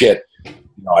 oh shit,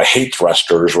 I hate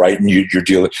thrusters, right? And you're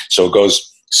dealing. So it goes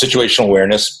situational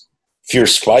awareness, fear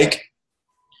spike,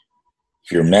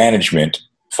 fear management,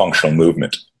 functional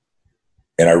movement.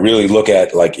 And I really look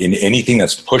at, like, in anything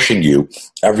that's pushing you,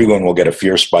 everyone will get a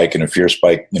fear spike, and a fear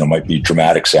spike, might be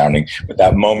dramatic sounding, but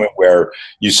that moment where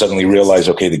you suddenly realize,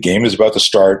 okay, the game is about to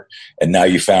start, and now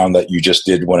you found that you just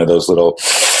did one of those little,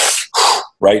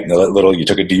 right, and you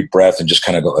took a deep breath and just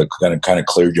kind of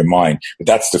cleared your mind. But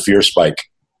that's the fear spike,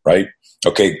 right?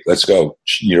 Okay, let's go.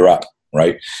 You're up,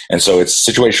 right? And so it's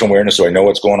situational awareness, so I know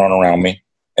what's going on around me,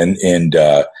 and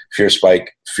fear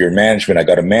spike, fear management. I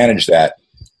got to manage that.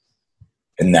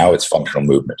 And now it's functional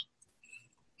movement.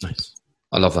 Nice.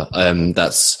 I love that.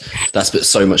 That's put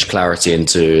so much clarity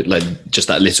into, like, just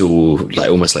that little,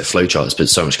 like, almost like flow charts, but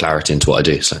so much clarity into what I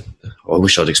do. So I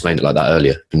wish I'd explained it like that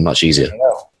earlier. It'd been much easier.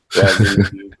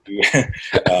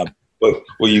 Well,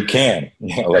 you can,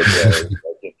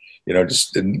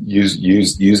 just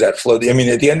use that flow. I mean,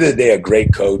 at the end of the day, a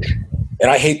great coach, and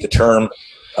I hate the term.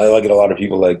 I look at a lot of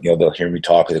people, like, they'll hear me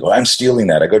talk and they go, I'm stealing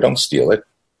that. I go, don't steal it.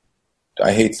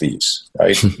 I hate thieves,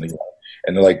 right? And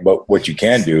they're like, but what you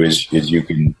can do is you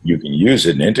can use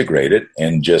it and integrate it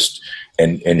and just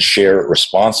and share it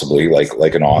responsibly,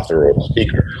 like an author or a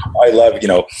speaker. I love,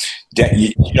 Dan,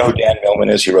 you know who Dan Millman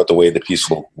is? He wrote The Way of the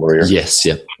Peaceful Warrior. Yes,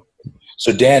 yeah.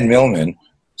 So Dan Millman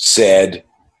said,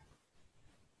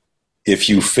 if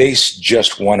you face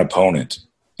just one opponent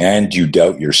and you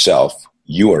doubt yourself,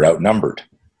 you are outnumbered.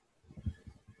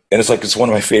 And it's one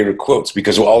of my favorite quotes,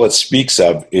 because all it speaks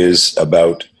of is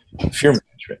about fear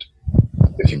management.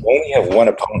 If you only have one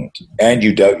opponent and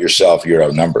you doubt yourself, you're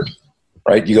outnumbered,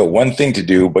 right? You got one thing to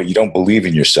do, but you don't believe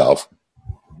in yourself.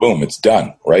 Boom, it's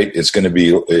done, right? It's not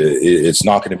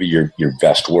going to be your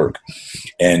best work.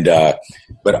 And,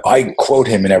 but I quote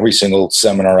him in every single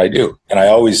seminar I do. And I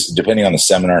always, depending on the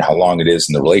seminar, how long it is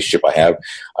and the relationship I have,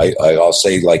 I'll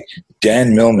say, like,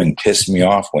 Dan Millman pissed me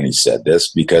off when he said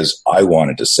this because I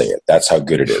wanted to say it. That's how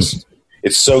good it is.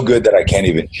 It's so good that I can't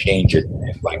even change it.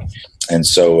 And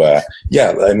so, I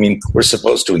mean, we're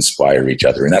supposed to inspire each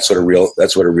other, and that's what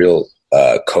a real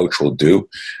coach will do.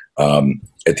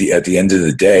 At the end of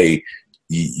the day,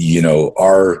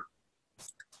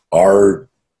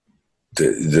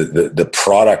 the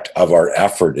product of our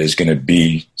effort is going to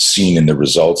be seen in the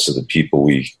results of the people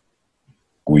we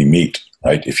meet,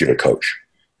 right? If you're a coach,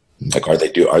 like, are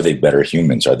they better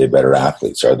humans? Are they better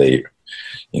athletes? Are they,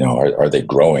 are they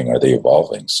growing? Are they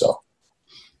evolving? So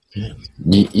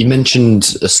You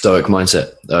mentioned a stoic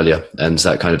mindset earlier, and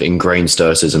that kind of ingrained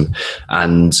stoicism,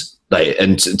 and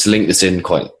to link this in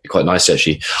quite nicely,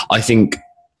 actually, I think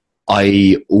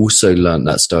I also learned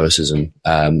that stoicism,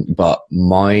 but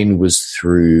mine was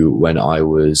through when I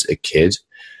was a kid.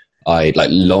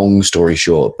 Long story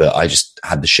short, but I just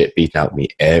had the shit beaten out of me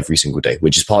every single day,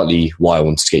 which is partly why I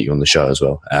wanted to get you on the show as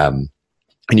well. And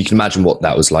you can imagine what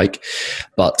that was like.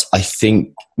 But I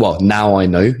think, well, now I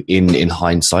know in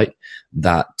hindsight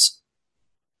that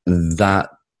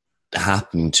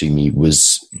happening to me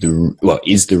is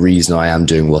the reason I am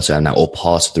doing what I am now, or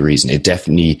part of the reason. It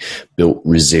definitely built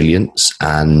resilience,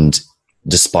 and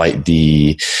despite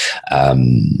the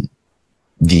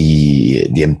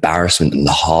embarrassment and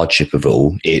the hardship of it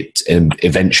all, it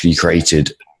eventually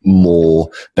created more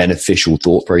beneficial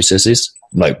thought processes,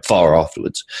 like far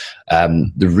afterwards.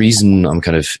 The reason I'm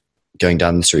kind of going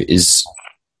down this route is,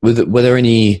 were there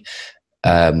any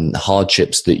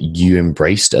hardships that you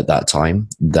embraced at that time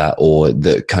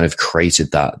that kind of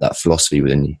created that philosophy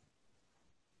within you?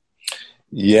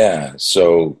 Yeah.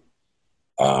 So,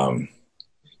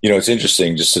 it's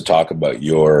interesting just to talk about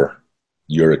your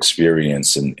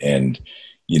experience and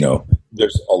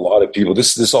there's a lot of people,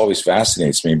 this always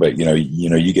fascinates me, but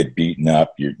you get beaten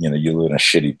up, you live in a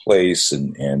shitty place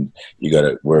and you got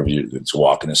to, wherever it's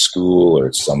walking to school, or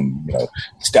it's some,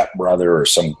 stepbrother or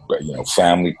some,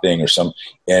 family thing or some,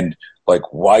 and like,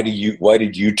 why did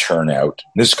you turn out?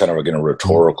 This is kind of a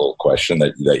rhetorical question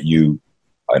that you,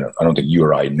 I don't think you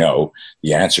or I know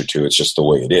the answer to. It's just the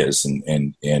way it is.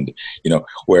 And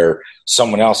where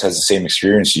someone else has the same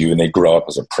experience as you and they grow up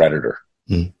as a predator.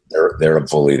 Mm. They're a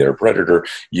bully, they're a predator.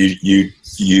 You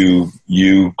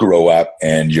grow up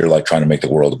and you're like trying to make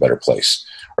the world a better place.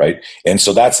 Right. And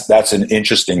so that's an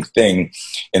interesting thing.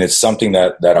 And it's something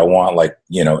that I want, like,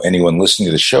 anyone listening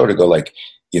to the show to go like,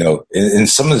 in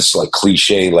some of this like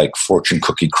cliche, like fortune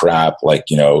cookie crap, like,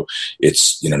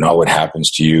 it's, not what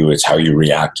happens to you, it's how you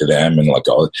react to them. And like,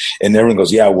 and everyone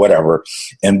goes, yeah, whatever.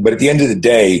 But at the end of the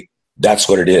day, that's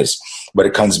what it is. But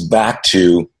it comes back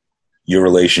to your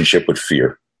relationship with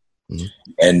fear. Mm-hmm.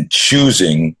 And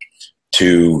choosing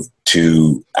to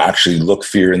actually look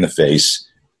fear in the face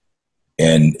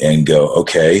and go,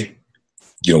 okay,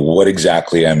 what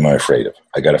exactly am I afraid of?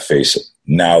 I got to face it.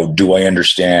 Now, do I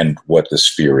understand what this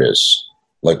fear is?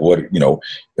 Like what,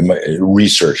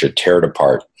 research it, tear it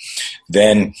apart.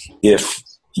 Then if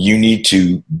you need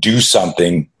to do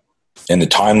something and the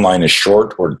timeline is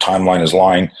short or the timeline is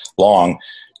long,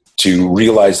 to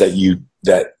realize that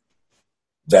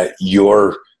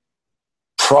your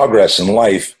progress in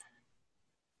life,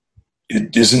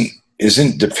 it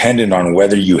isn't dependent on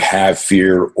whether you have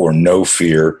fear or no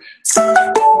fear,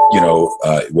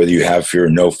 whether you have fear or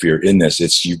no fear in this.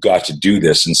 It's, you've got to do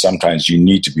this. And sometimes you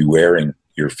need to be wearing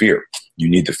your fear. You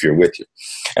need the fear with you.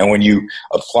 And when you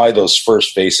apply those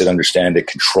first, face it, understand it,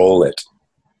 control it,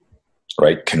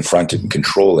 right? Confront it and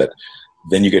control it.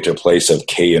 Then you get to a place of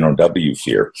K and or W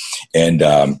fear. And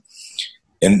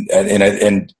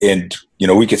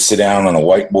we could sit down on a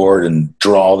whiteboard and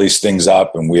draw all these things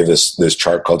up. And we have this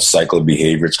chart called cycle of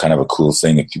behavior. It's kind of a cool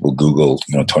thing. If people Google,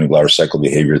 Tony Blauer cycle of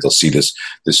behavior, they'll see this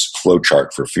flow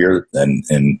chart for fear.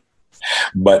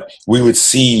 But we would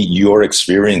see your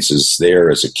experiences there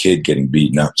as a kid getting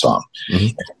beaten up, Tom. Mm-hmm.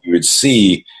 And you would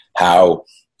see how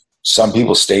some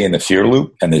people stay in the fear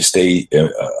loop and they stay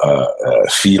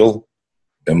fetal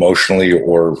emotionally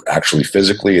or actually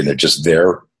physically, and they're just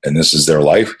there. And this is their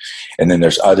life. And then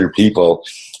there's other people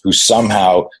who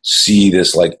somehow see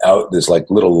this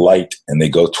little light and they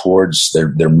go towards, they're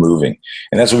moving.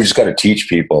 And that's what we just got to teach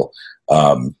people.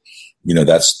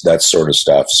 That sort of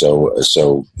stuff. So,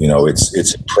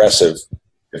 it's impressive,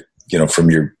 from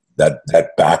that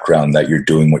background that you're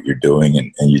doing what you're doing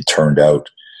and you turned out,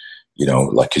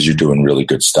 cause you're doing really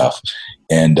good stuff.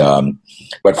 And,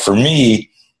 but for me,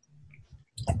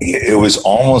 it was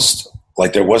almost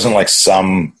like there wasn't like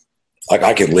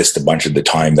I could list a bunch of the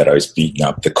time that I was beaten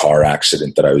up, the car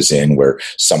accident that I was in where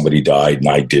somebody died and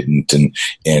I didn't. And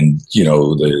and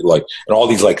all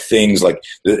these like things like,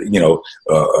 I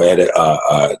had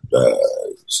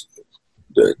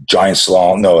the giant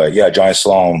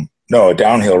slalom, a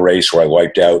downhill race where I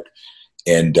wiped out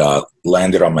and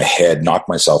landed on my head, knocked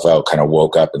myself out, kind of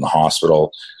woke up in the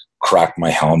hospital, cracked my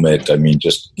helmet. I mean,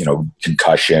 just,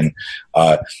 concussion.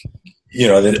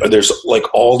 There's like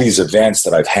all these events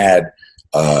that I've had.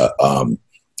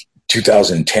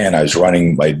 2010,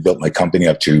 I built my company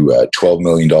up to a $12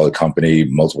 million company,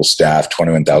 multiple staff,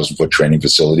 21,000 foot training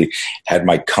facility, had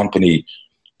my company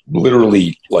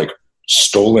literally like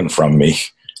stolen from me.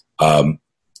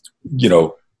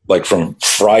 like from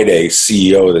Friday,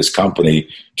 CEO of this company,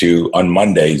 to on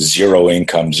Monday, zero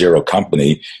income, zero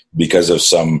company, because of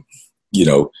some,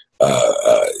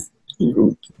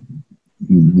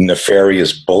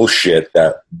 nefarious bullshit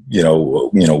that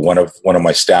one of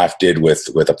my staff did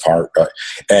with a part,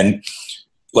 and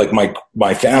like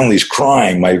my family's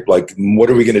crying. What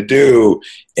are we going to do?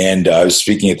 And I was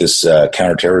speaking at this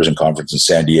counterterrorism conference in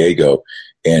San Diego,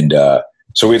 and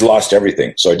so we'd lost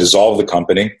everything. So I dissolved the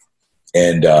company,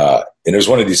 and it was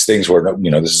one of these things where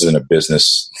this isn't a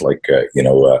business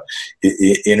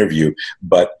interview,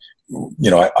 but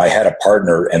I had a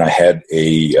partner, and I had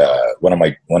one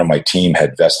of my team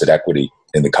had vested equity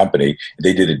in the company.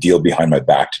 They did a deal behind my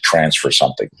back to transfer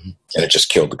something, and it just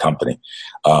killed the company.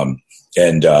 But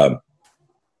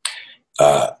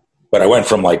I went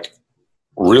from like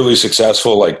really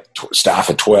successful, like staff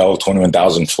at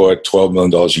 21,000 foot, $12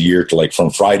 million a year, to like from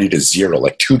Friday to zero,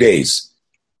 like 2 days.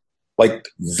 Like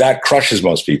that crushes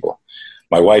most people.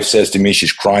 My wife says to me,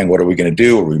 she's crying, what are we going to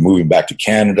do? Are we moving back to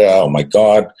Canada? Oh my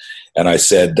God. And I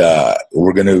said,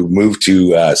 we're going to move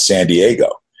to San Diego,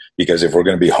 because if we're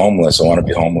going to be homeless, I want to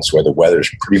be homeless where the weather's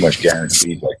pretty much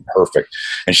guaranteed, like perfect.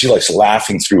 And she likes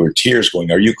laughing through her tears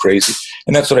going, are you crazy?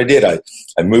 And that's what I did. I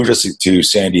moved us to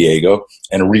San Diego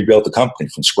and rebuilt the company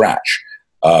from scratch.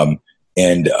 I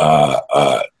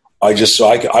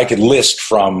could list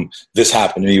from this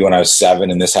happened to me when I was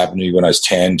 7, and this happened to me when I was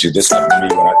 10, to this happened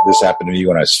to me this happened to me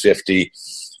when I was 50.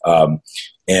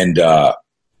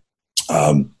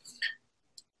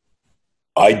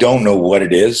 I don't know what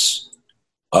it is.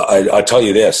 I tell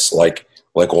you this, like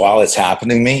while it's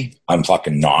happening to me, I'm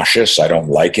fucking nauseous. I don't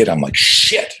like it. I'm like,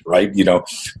 shit, right?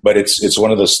 But it's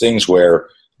one of those things where,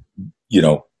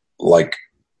 like,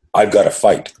 I've got to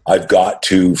fight. I've got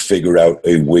to figure out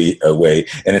a way.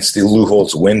 And it's the Lou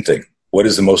Holtz win thing. What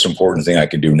is the most important thing I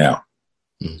can do now?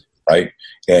 Right.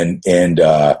 And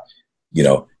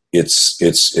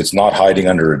it's not hiding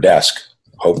under a desk,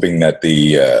 hoping that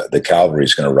the cavalry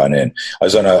is going to run in. I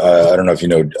was on I don't know if you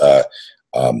know,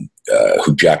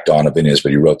 who Jack Donovan is,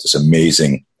 but he wrote this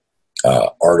amazing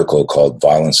article called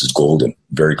 "Violence is Golden,"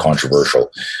 very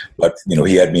controversial. But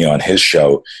he had me on his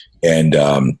show, and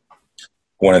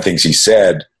one of the things he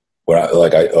said,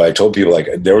 I told people, like,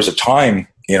 there was a time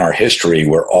in our history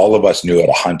where all of us knew how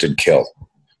to hunt and kill,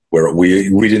 where we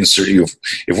didn't,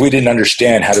 if we didn't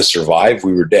understand how to survive,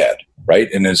 we were dead, right?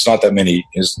 And it's not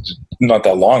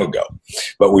that long ago,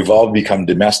 but we've all become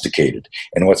domesticated,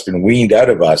 and what's been weaned out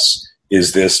of us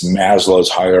is this Maslow's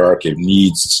hierarchy of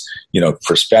needs,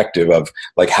 perspective of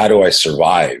like, how do I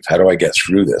survive? How do I get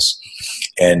through this?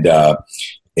 And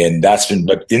that's been,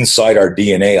 but inside our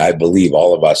DNA, I believe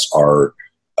all of us are,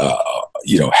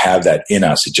 have that in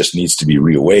us. It just needs to be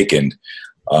reawakened.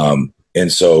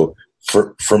 And so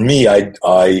for me, I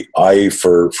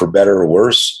for better or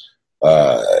worse,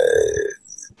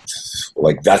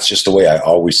 like that's just the way I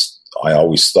always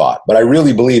thought. But I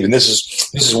really believe, and this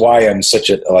is why I'm such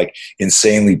a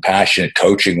insanely passionate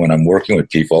coaching when I'm working with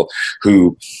people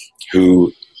who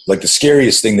like, the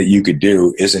scariest thing that you could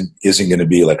do isn't going to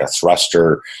be like a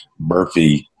thruster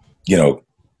burpee,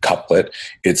 couplet.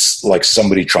 It's like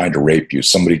somebody trying to rape you,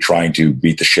 somebody trying to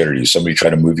beat the shit out of you, somebody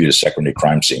trying to move you to a secondary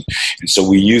crime scene. And so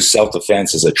we use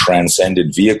self-defense as a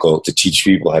transcendent vehicle to teach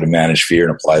people how to manage fear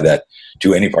and apply that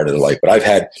to any part of their life. But I've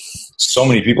had so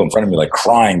many people in front of me, like,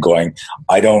 crying, going,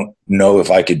 I don't know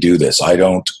if I could do this. I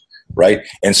don't, right?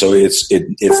 And so it's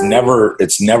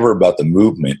never about the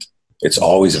movement. It's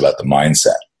always about the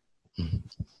mindset.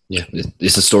 Yeah,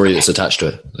 it's a story that's attached to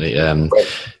it. Right.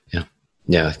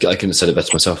 Yeah, I couldn't have said it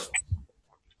better myself.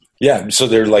 Yeah, so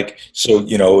they're like,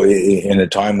 in a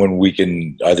time when we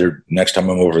can, either next time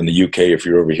I'm over in the UK, if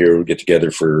you're over here, we'll get together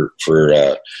for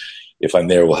if I'm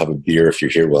there, we'll have a beer. If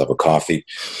you're here, we'll have a coffee.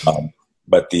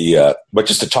 But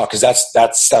just to talk, because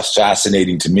that's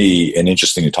fascinating to me and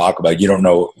interesting to talk about. You don't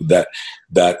know that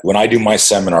when I do my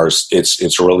seminars,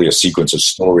 it's really a sequence of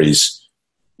stories,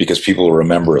 because people will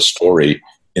remember a story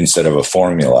instead of a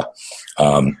formula.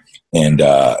 And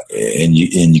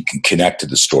you can connect to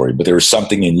the story. But there was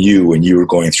something in you when you were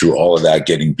going through all of that,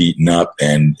 getting beaten up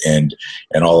and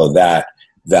all of that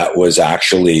was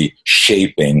actually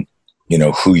shaping,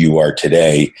 who you are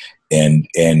today. And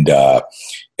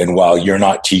while you're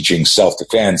not teaching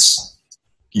self-defense,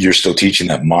 you're still teaching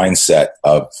that mindset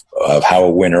of how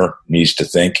a winner needs to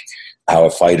think, how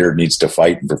a fighter needs to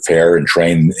fight and prepare and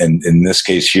train. And in this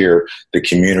case here, the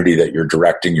community that you're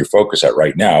directing your focus at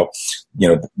right now,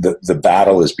 the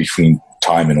battle is between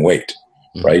time and weight,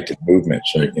 right? And movement,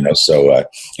 so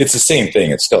it's the same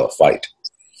thing. It's still a fight.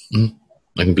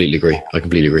 I completely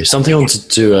agree. Something I wanted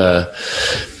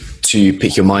to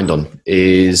pick your mind on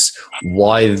is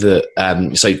why so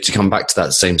to come back to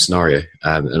that same scenario,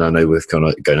 and I know we've kind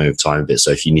of going over time a bit,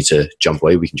 so if you need to jump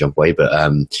away, we can jump away. But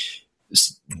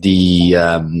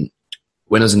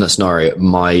when I was in that scenario,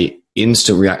 my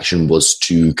instant reaction was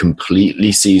to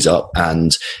completely seize up,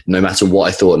 and no matter what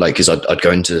I thought, like, because I'd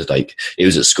go into, like, it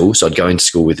was at school, so I'd go into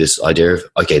school with this idea of,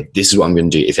 okay, this is what I'm going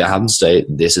to do. If it happens today,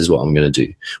 this is what I'm going to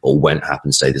do, or when it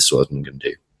happens today, this is what I'm going to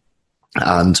do.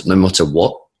 And no matter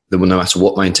what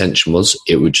my intention was,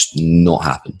 it would just not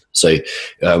happen. So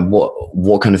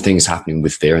what kind of thing is happening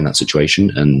with fear in that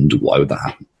situation, and why would that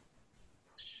happen?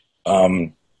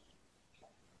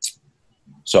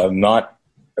 So I'm not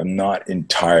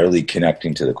entirely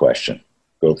connecting to the question.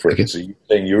 Go for it. Okay. So you're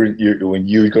saying you're when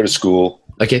you go to school.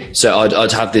 Okay, so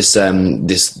I'd have this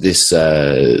this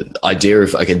idea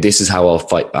of, okay, this is how I'll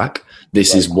fight back.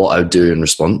 This is what I would do in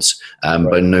response.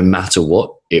 But no matter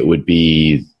what, it would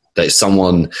be that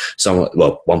someone,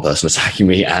 one person attacking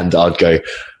me, and I'd go,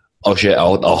 oh shit,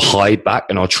 I'll hide back,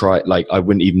 and I'll try, like, I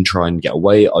wouldn't even try and get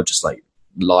away. I'll just, like,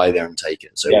 lie there and take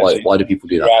it. So why do people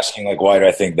do that? You're asking, like, why do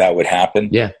I think that would happen?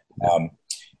 Yeah.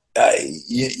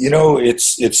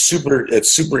 It's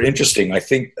super interesting. I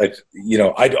think,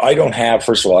 I don't have,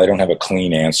 first of all, I don't have a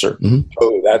clean answer. Mm-hmm.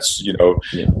 So that's,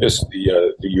 just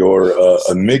your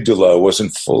amygdala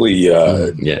wasn't fully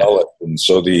developed. And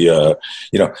so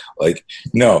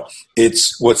no,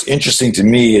 it's, what's interesting to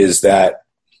me is that,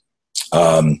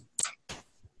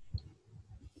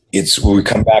 it's when we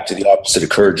come back to the opposite of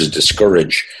courage is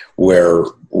discourage, where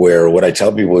what I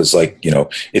tell people is, like,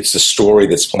 it's the story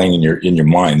that's playing in your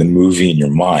mind, the movie in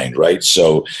your mind, right?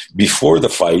 So before the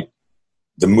fight,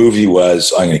 the movie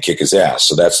was, I'm going to kick his ass.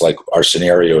 So that's like our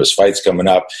scenario is fight's coming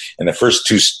up. And the first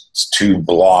two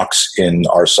blocks in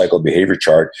our cycle behavior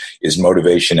chart is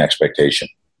motivation, expectation,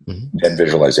 then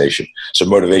visualization. So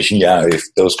motivation, if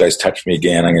those guys touch me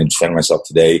again, I'm going to defend myself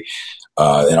today.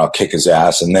 And I'll kick his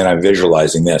ass. And then I'm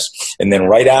visualizing this. And then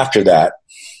right after that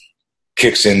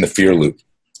kicks in the fear loop.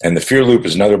 And the fear loop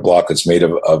is another block that's made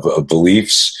of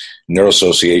beliefs,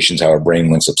 neuroassociations, how our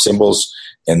brain links up symbols,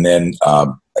 and then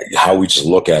how we just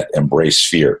look at, embrace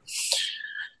fear.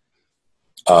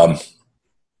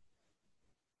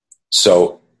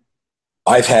 So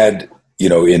I've had, in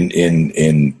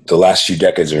the last few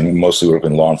decades, I mostly work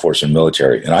in law enforcement and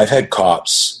military, and I've had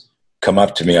cops come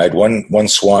up to me. I had one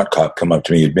SWAT cop come up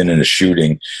to me. He'd been in a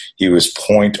shooting. He was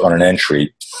point on an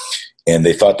entry, and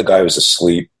they thought the guy was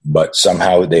asleep, but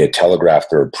somehow they had telegraphed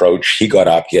their approach. He got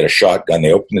up. He had a shotgun.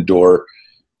 They opened the door.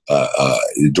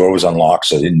 The door was unlocked,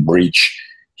 so it didn't breach.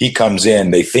 He comes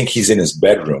in. They think he's in his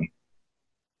bedroom,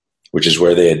 which is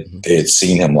where they had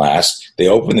seen him last. They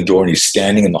open the door, and he's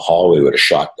standing in the hallway with a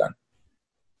shotgun.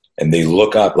 And they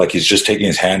look up, like he's just taking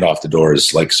his hand off the door.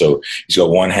 So he's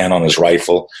got one hand on his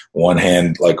rifle, one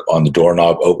hand like on the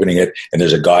doorknob, opening it. And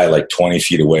there's a guy like 20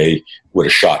 feet away with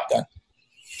a shotgun.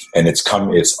 And it's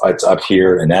up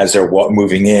here. And as they're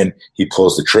moving in, he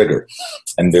pulls the trigger.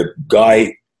 And the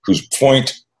guy who's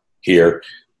point here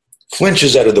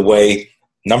flinches out of the way.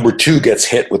 Number 2 gets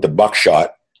hit with the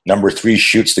buckshot. Number 3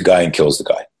 shoots the guy and kills the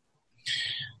guy.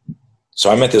 So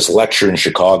I'm at this lecture in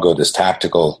Chicago, this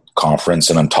tactical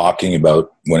conference, and I'm talking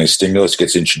about when a stimulus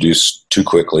gets introduced too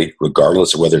quickly,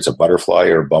 regardless of whether it's a butterfly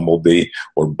or a bumblebee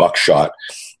or buckshot,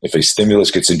 if a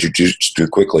stimulus gets introduced too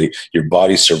quickly, your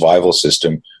body's survival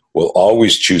system will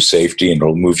always choose safety, and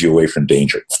it'll move you away from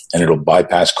danger, and it'll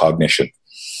bypass cognition.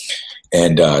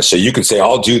 And so you can say,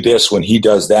 I'll do this when he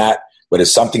does that, but if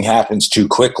something happens too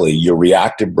quickly, your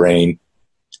reactive brain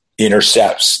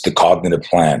intercepts the cognitive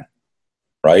plan,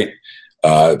 right?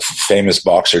 Famous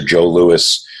boxer Joe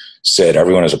Louis said,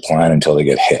 everyone has a plan until they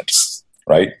get hit,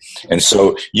 right? And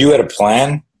so you had a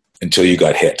plan until you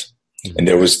got hit. And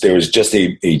there was just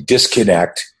a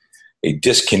disconnect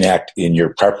in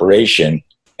your preparation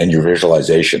and your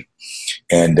visualization.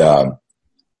 And so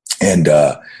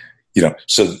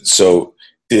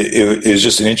it was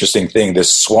just an interesting thing.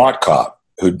 This SWAT cop,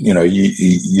 who,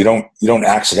 you don't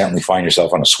accidentally find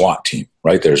yourself on a SWAT team,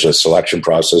 right? There's a selection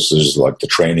process. There's like the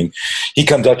training. He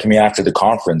comes up to me after the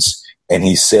conference, and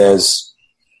he says,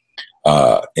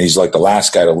 and he's like the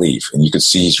last guy to leave, and you could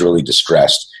see he's really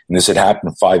distressed. And this had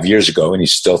happened 5 years ago, and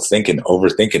he's still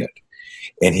overthinking it.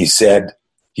 And he said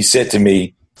to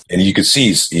me, and you could see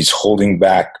he's holding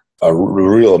back a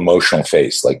real emotional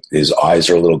face. Like his eyes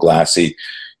are a little glassy.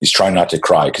 He's trying not to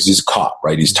cry because he's a cop,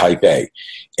 right? He's type A.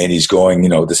 And he's going,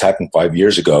 this happened 5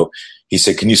 years ago. He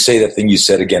said, can you say that thing you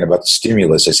said again about the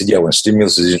stimulus? I said, yeah, when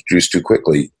stimulus is introduced too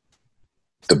quickly,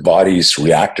 the body's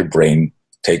reactive brain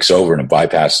takes over and it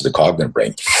bypasses the cognitive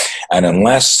brain. And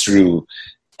unless through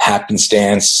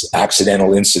happenstance,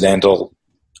 accidental, incidental,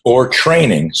 or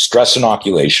training, stress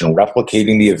inoculation,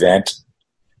 replicating the event,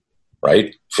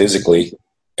 right, physically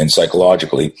and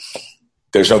psychologically,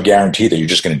 there's no guarantee that you're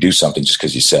just going to do something just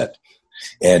because you said,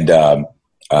 and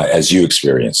as you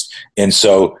experienced. And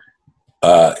so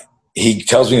he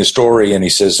tells me a story, and he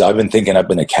says, I've been thinking I've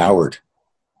been a coward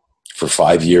for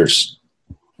 5 years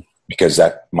because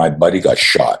my buddy got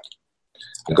shot.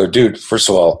 I go, dude, first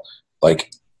of all,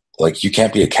 like you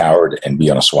can't be a coward and be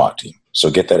on a SWAT team. So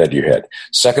get that out of your head.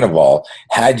 Second of all,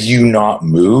 had you not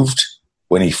moved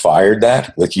when he fired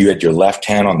that, like you had your left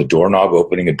hand on the doorknob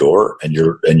opening a door and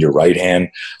your right hand,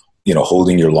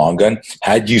 holding your long gun,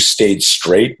 had you stayed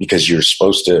straight, because you're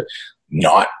supposed to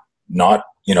not,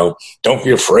 don't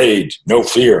be afraid, no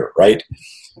fear, right?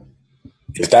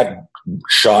 If that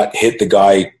shot hit the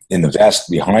guy in the vest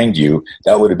behind you,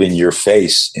 that would have been your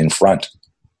face in front.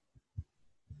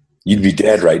 You'd be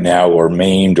dead right now, or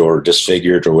maimed or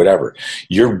disfigured or whatever.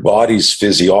 Your body's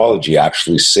physiology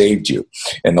actually saved you.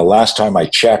 And the last time I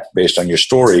checked, based on your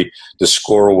story, the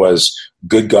score was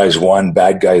good guys 1,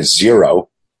 bad guys 0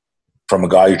 from a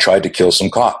guy who tried to kill some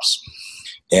cops.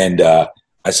 And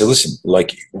I said, listen,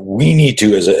 like, we need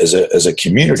to, as a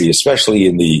community, especially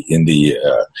in the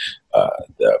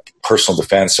personal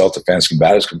defense, self-defense,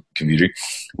 combatives community,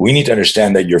 we need to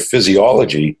understand that your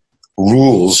physiology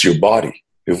rules your body.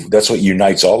 That's what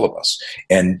unites all of us.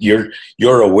 And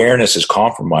your awareness is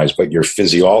compromised, but your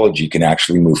physiology can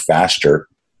actually move faster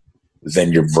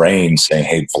than your brain saying,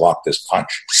 hey, block this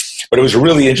punch. But it was a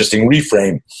really interesting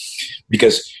reframe,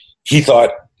 because he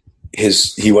thought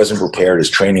he wasn't prepared, his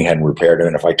training hadn't prepared him.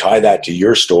 And if I tie that to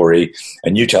your story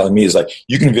and you telling me, is like,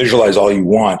 you can visualize all you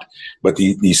want, but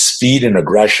the speed and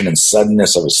aggression and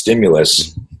suddenness of a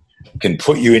stimulus can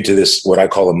put you into this, what I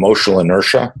call emotional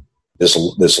inertia,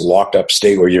 this locked up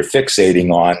state where you're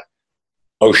fixating on,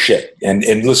 oh shit. And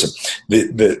listen,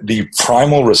 the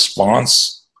primal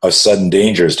response of sudden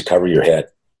danger is to cover your head.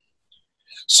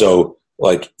 So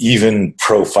like, even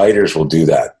pro fighters will do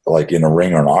that, like in a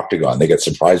ring or an octagon. They get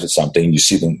surprised with something, you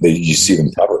see them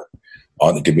cover.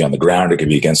 It could be on the ground, it could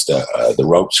be against the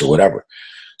ropes or whatever.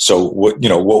 So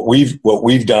what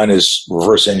we've done is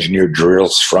reverse engineer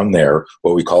drills from there,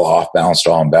 what we call off balance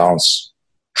to on balance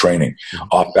training,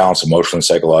 off balance emotionally,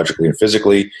 psychologically, and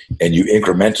physically, and you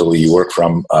incrementally work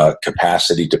from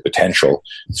capacity to potential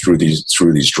through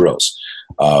these drills.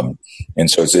 And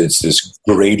so it's this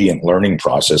gradient learning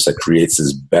process that creates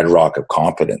this bedrock of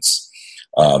competence.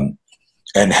 And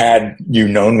had you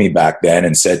known me back then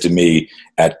and said to me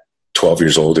at 12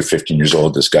 years old or 15 years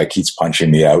old, this guy keeps punching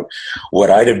me out, what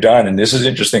I'd have done, and this is an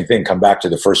interesting thing, come back to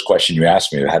the first question you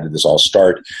asked me, how did this all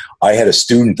start? I had a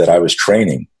student that I was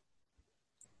training.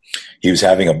 He was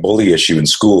having a bully issue in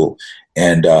school,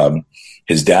 and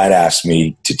his dad asked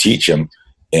me to teach him,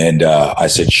 and I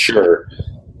said, sure.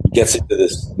 He gets into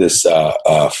this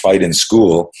fight in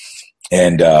school,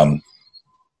 and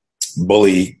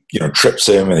bully, trips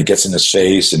him, and it gets in his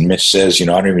face, and Mitch says, I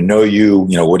don't even know you,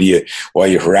 why are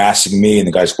you harassing me? And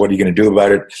the guy's, what are you going to do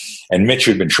about it? And Mitch,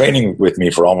 who had been training with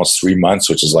me for almost 3 months,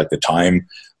 which is like the time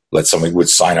that somebody would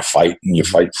sign a fight and you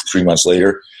fight 3 months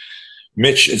later.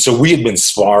 Mitch, and so we had been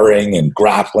sparring and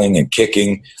grappling and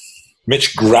kicking.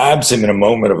 Mitch grabs him in a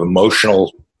moment of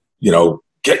emotional,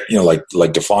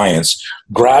 like defiance,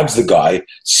 grabs the guy,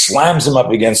 slams him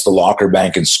up against the locker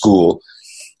bank in school,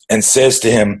 and says to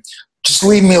him, just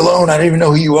leave me alone. I don't even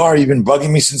know who you are. You've been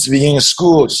bugging me since the beginning of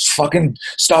school. Just fucking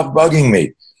stop bugging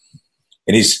me.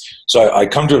 And so I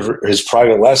come to his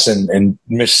private lesson, and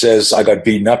Mitch says, I got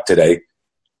beaten up today.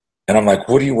 And I'm like,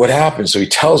 what happened? So he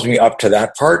tells me up to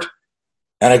that part.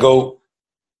 And I go,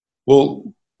 well,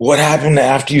 what happened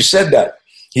after you said that?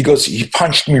 He goes, he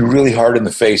punched me really hard in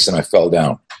the face and I fell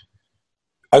down.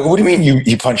 I go, what do you mean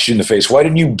he punched you in the face? Why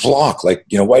didn't you block? Why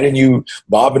didn't you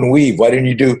bob and weave? Why didn't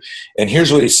you do? And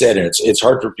here's what he said, and it's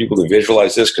hard for people to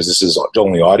visualize this because this is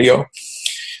only audio.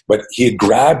 But he had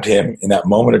grabbed him in that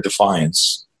moment of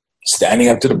defiance, standing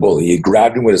up to the bully. He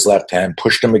grabbed him with his left hand,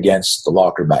 pushed him against the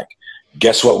locker bank.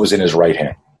 Guess what was in his right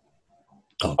hand?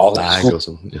 All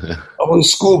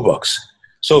his school books.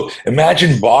 So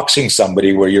imagine boxing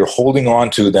somebody where you're holding on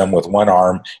to them with one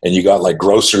arm and you got like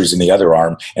groceries in the other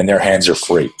arm and their hands are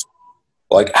free.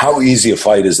 Like, how easy a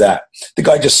fight is that? The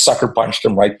guy just sucker punched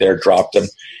him right there, dropped him.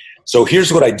 So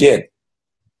here's what I did.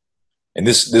 And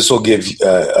this will give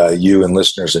you and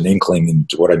listeners an inkling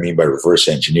into what I mean by reverse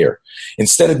engineer.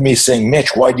 Instead of me saying,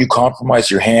 Mitch, why'd you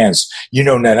compromise your hands?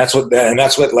 Now that's what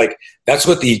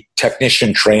the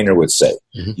technician trainer would say.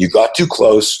 Mm-hmm. You got too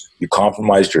close. You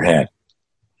compromised your hand.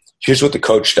 Here's what the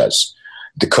coach does.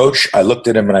 The coach, I looked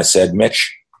at him and I said,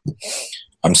 Mitch,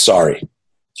 I'm sorry.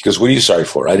 He goes, what are you sorry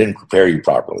for? I didn't prepare you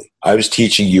properly. I was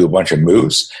teaching you a bunch of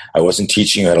moves. I wasn't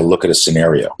teaching you how to look at a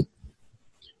scenario.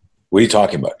 What are you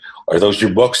talking about? Are those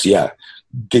your books? Yeah.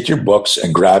 Get your books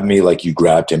and grab me like you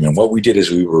grabbed him. And what we did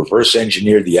is we reverse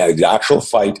engineered the actual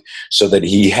fight so that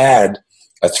he had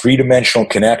a three-dimensional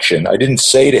connection. I didn't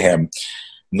say to him,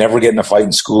 never get in a fight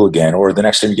in school again, or the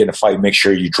next time you get in a fight, make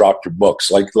sure you drop your books.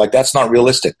 Like that's not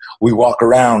realistic. We walk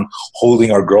around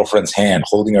holding our girlfriend's hand,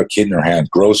 holding our kid in our hand,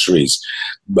 groceries,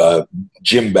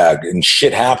 gym bag, and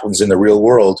shit happens in the real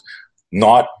world,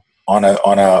 not on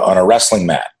a wrestling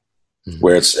mat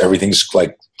where everything's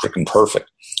like freaking perfect.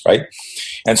 Right.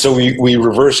 And so we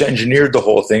reverse engineered the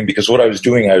whole thing, because what I was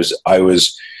doing, I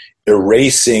was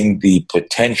erasing the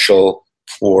potential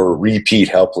for repeat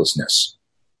helplessness.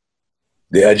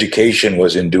 The education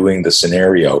was in doing the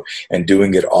scenario and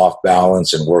doing it off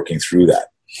balance and working through that.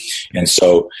 And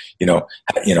so,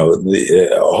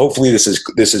 hopefully this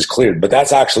is cleared, but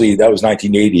that was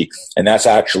 1980. And that's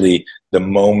actually the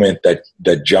moment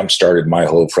that jump-started my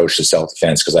whole approach to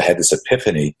self-defense, because I had this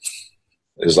epiphany.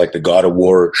 It was like the God of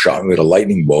War shot me with a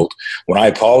lightning bolt. When I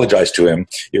apologized to him,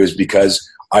 it was because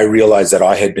I realized that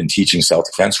I had been teaching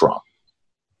self-defense wrong,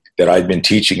 that I'd been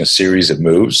teaching a series of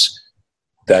moves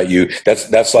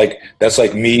that's like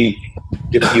me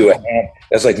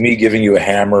giving you a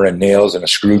hammer and nails and a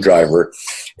screwdriver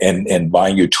and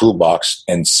buying you a toolbox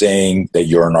and saying that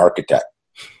you're an architect,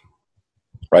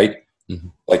 right? Mm-hmm.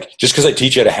 Like, just because I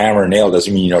teach you how to hammer and nail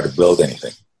doesn't mean you know how to build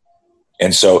anything.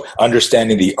 And so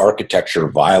understanding the architecture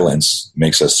of violence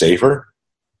makes us safer.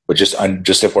 But just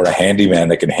if we're a handyman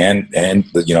that can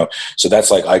so that's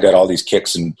like, I got all these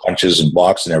kicks and punches and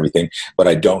blocks and everything, but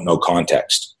I don't know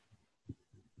context.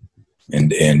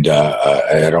 And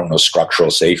I don't know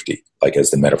structural safety, like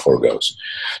as the metaphor goes.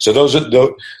 So those are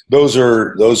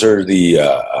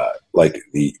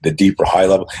the deeper high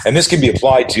level, and this can be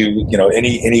applied to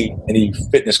any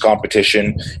fitness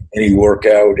competition, any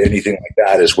workout, anything like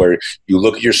that. Is where you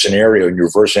look at your scenario and you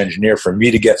reverse engineer. For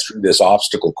me to get through this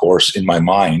obstacle course in my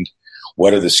mind,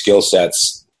 what are the skill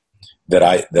sets that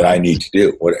I need to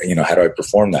do? How do I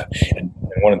perform that? And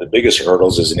one of the biggest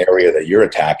hurdles is an area that you're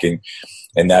attacking.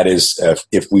 And that is,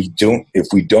 if we don't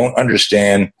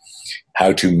understand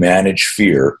how to manage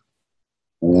fear,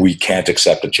 we can't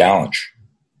accept a challenge.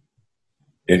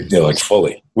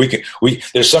 Fully.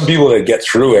 There's some people that get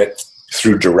through it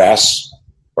through duress,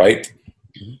 right?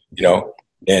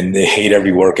 And they hate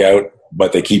every workout,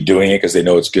 but they keep doing it because they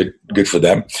know it's good for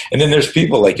them. And then there's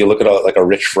people like, you look at like a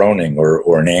Rich Froning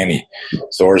or an Annie,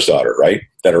 Thor's daughter, right?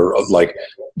 That are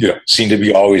seem to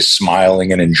be always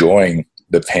smiling and enjoying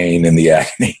the pain and the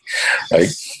agony, right?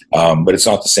 But it's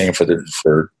not the same for the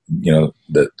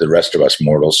rest of us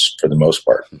mortals for the most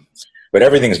part. But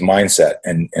everything's mindset,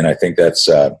 and I think that's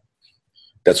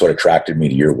what attracted me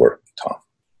to your work, Tom.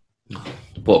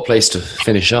 What a place to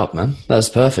finish up, man. That's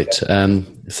perfect.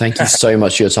 Thank you so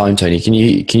much for your time, Tony. Can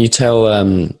you tell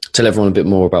everyone a bit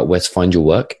more about where to find your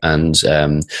work and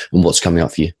what's coming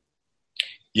up for you?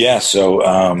 Yeah. So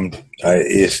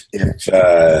if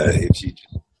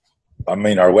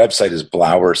our website is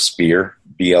Blauer Spear,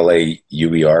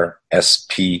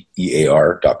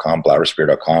 BLAUERSPEAR.com,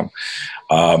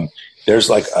 blauerspear.com.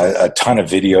 There's like a ton of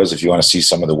videos if you want to see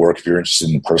some of the work, if you're interested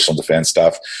in personal defense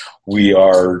stuff. We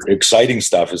are exciting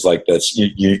stuff is like that's,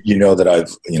 that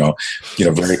I've,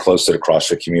 very close to the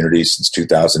CrossFit community since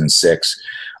 2006.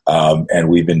 And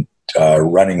we've been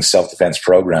running self-defense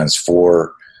programs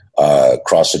for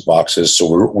CrossFit boxes.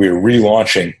 So we're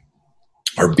relaunching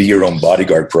our Be Your Own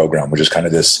Bodyguard program, which is kind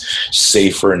of this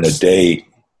safer in the day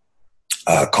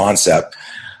concept,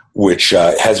 which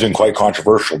has been quite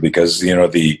controversial because,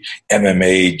 the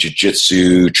MMA,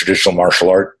 jiu-jitsu, traditional martial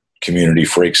art community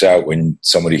freaks out when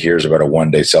somebody hears about a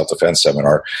one-day self-defense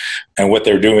seminar. And what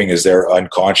they're doing is they're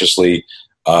unconsciously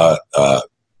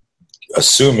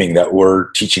assuming that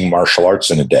we're teaching martial arts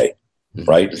in a day.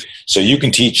 Right. So you can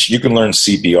learn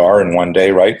CPR in one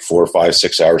day, right? 4, 5,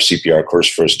 6 hour CPR course,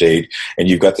 first aid, and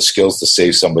you've got the skills to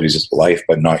save somebody's life,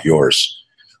 but not yours.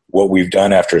 What we've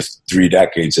done after 3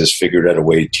 decades is figured out a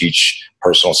way to teach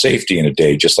personal safety in a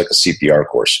day, just like a CPR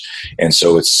course. And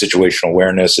so it's situational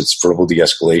awareness, it's verbal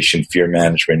de-escalation, fear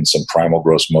management, some primal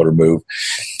gross motor move.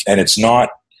 And it's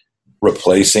not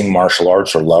replacing martial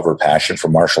arts or love or passion for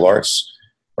martial arts.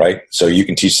 Right. So you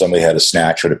can teach somebody how to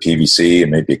snatch with a PVC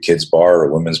and maybe a kid's bar or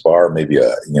a women's bar, maybe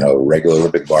a, regular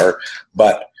Olympic bar,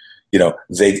 but,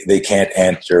 they can't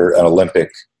enter an Olympic,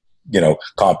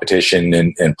 competition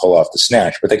and pull off the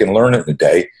snatch, but they can learn it in a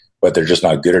day, but they're just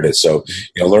not good at it. So,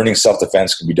 learning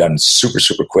self-defense can be done super,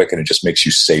 super quick and it just makes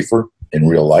you safer in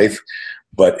real life.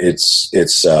 But it's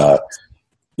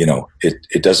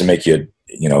it doesn't make you,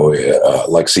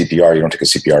 like CPR, you don't take a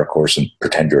CPR course and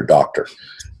pretend you're a doctor.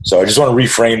 So I just want to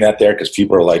reframe that there, because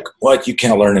people are like, what, you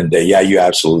can't learn in a day. Yeah, you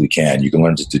absolutely can. You can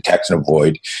learn to detect and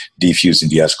avoid, defuse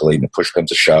and de-escalate, and the push comes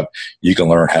to shove. You can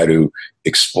learn how to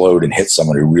explode and hit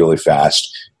somebody really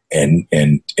fast and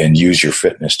use your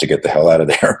fitness to get the hell out of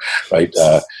there, right?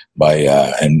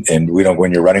 And we don't,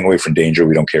 when you're running away from danger,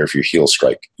 we don't care if you heel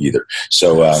strike either.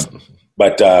 So,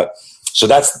 so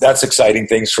that's exciting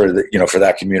things for for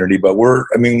that community. But we're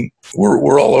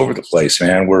all over the place,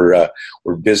 man. We're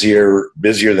busier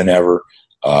than ever.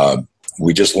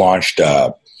 We just launched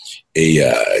a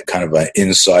kind of an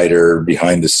insider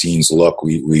behind the scenes look.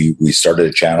 We started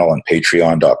a channel on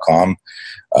patreon.com,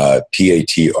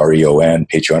 Patreon,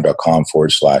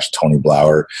 patreon.com/Tony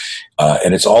Blauer.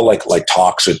 And it's all like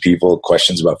talks with people,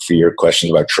 questions about fear,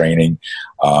 questions about training,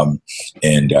 and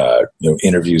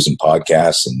interviews and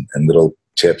podcasts and little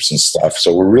tips and stuff.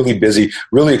 So we're really busy,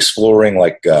 really exploring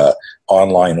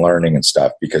online learning and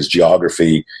stuff, because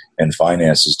geography and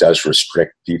finances does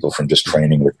restrict people from just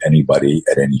training with anybody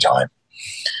at any time.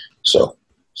 So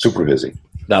super busy.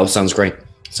 That all sounds great.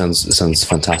 Sounds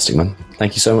fantastic, man.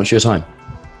 Thank you so much for your time.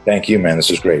 Thank you, man.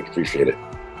 This was great. Appreciate it.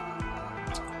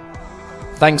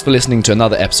 Thanks for listening to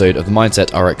another episode of the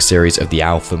Mindset RX series of the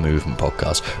Alpha Movement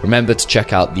podcast. Remember to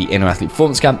check out the Inner Athlete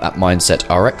Performance Camp at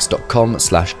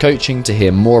mindsetrx.com/coaching to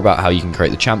hear more about how you can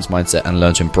create the champ's mindset and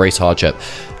learn to embrace hardship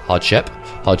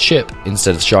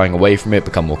instead of shying away from it,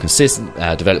 become more consistent,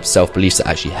 develop self-beliefs that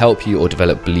actually help you, or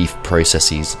develop belief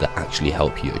processes that actually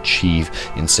help you achieve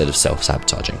instead of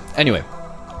self-sabotaging. Anyway,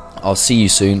 I'll see you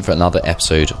soon for another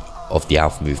episode of the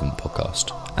Alpha Movement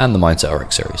podcast and the Mindset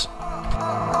RX series.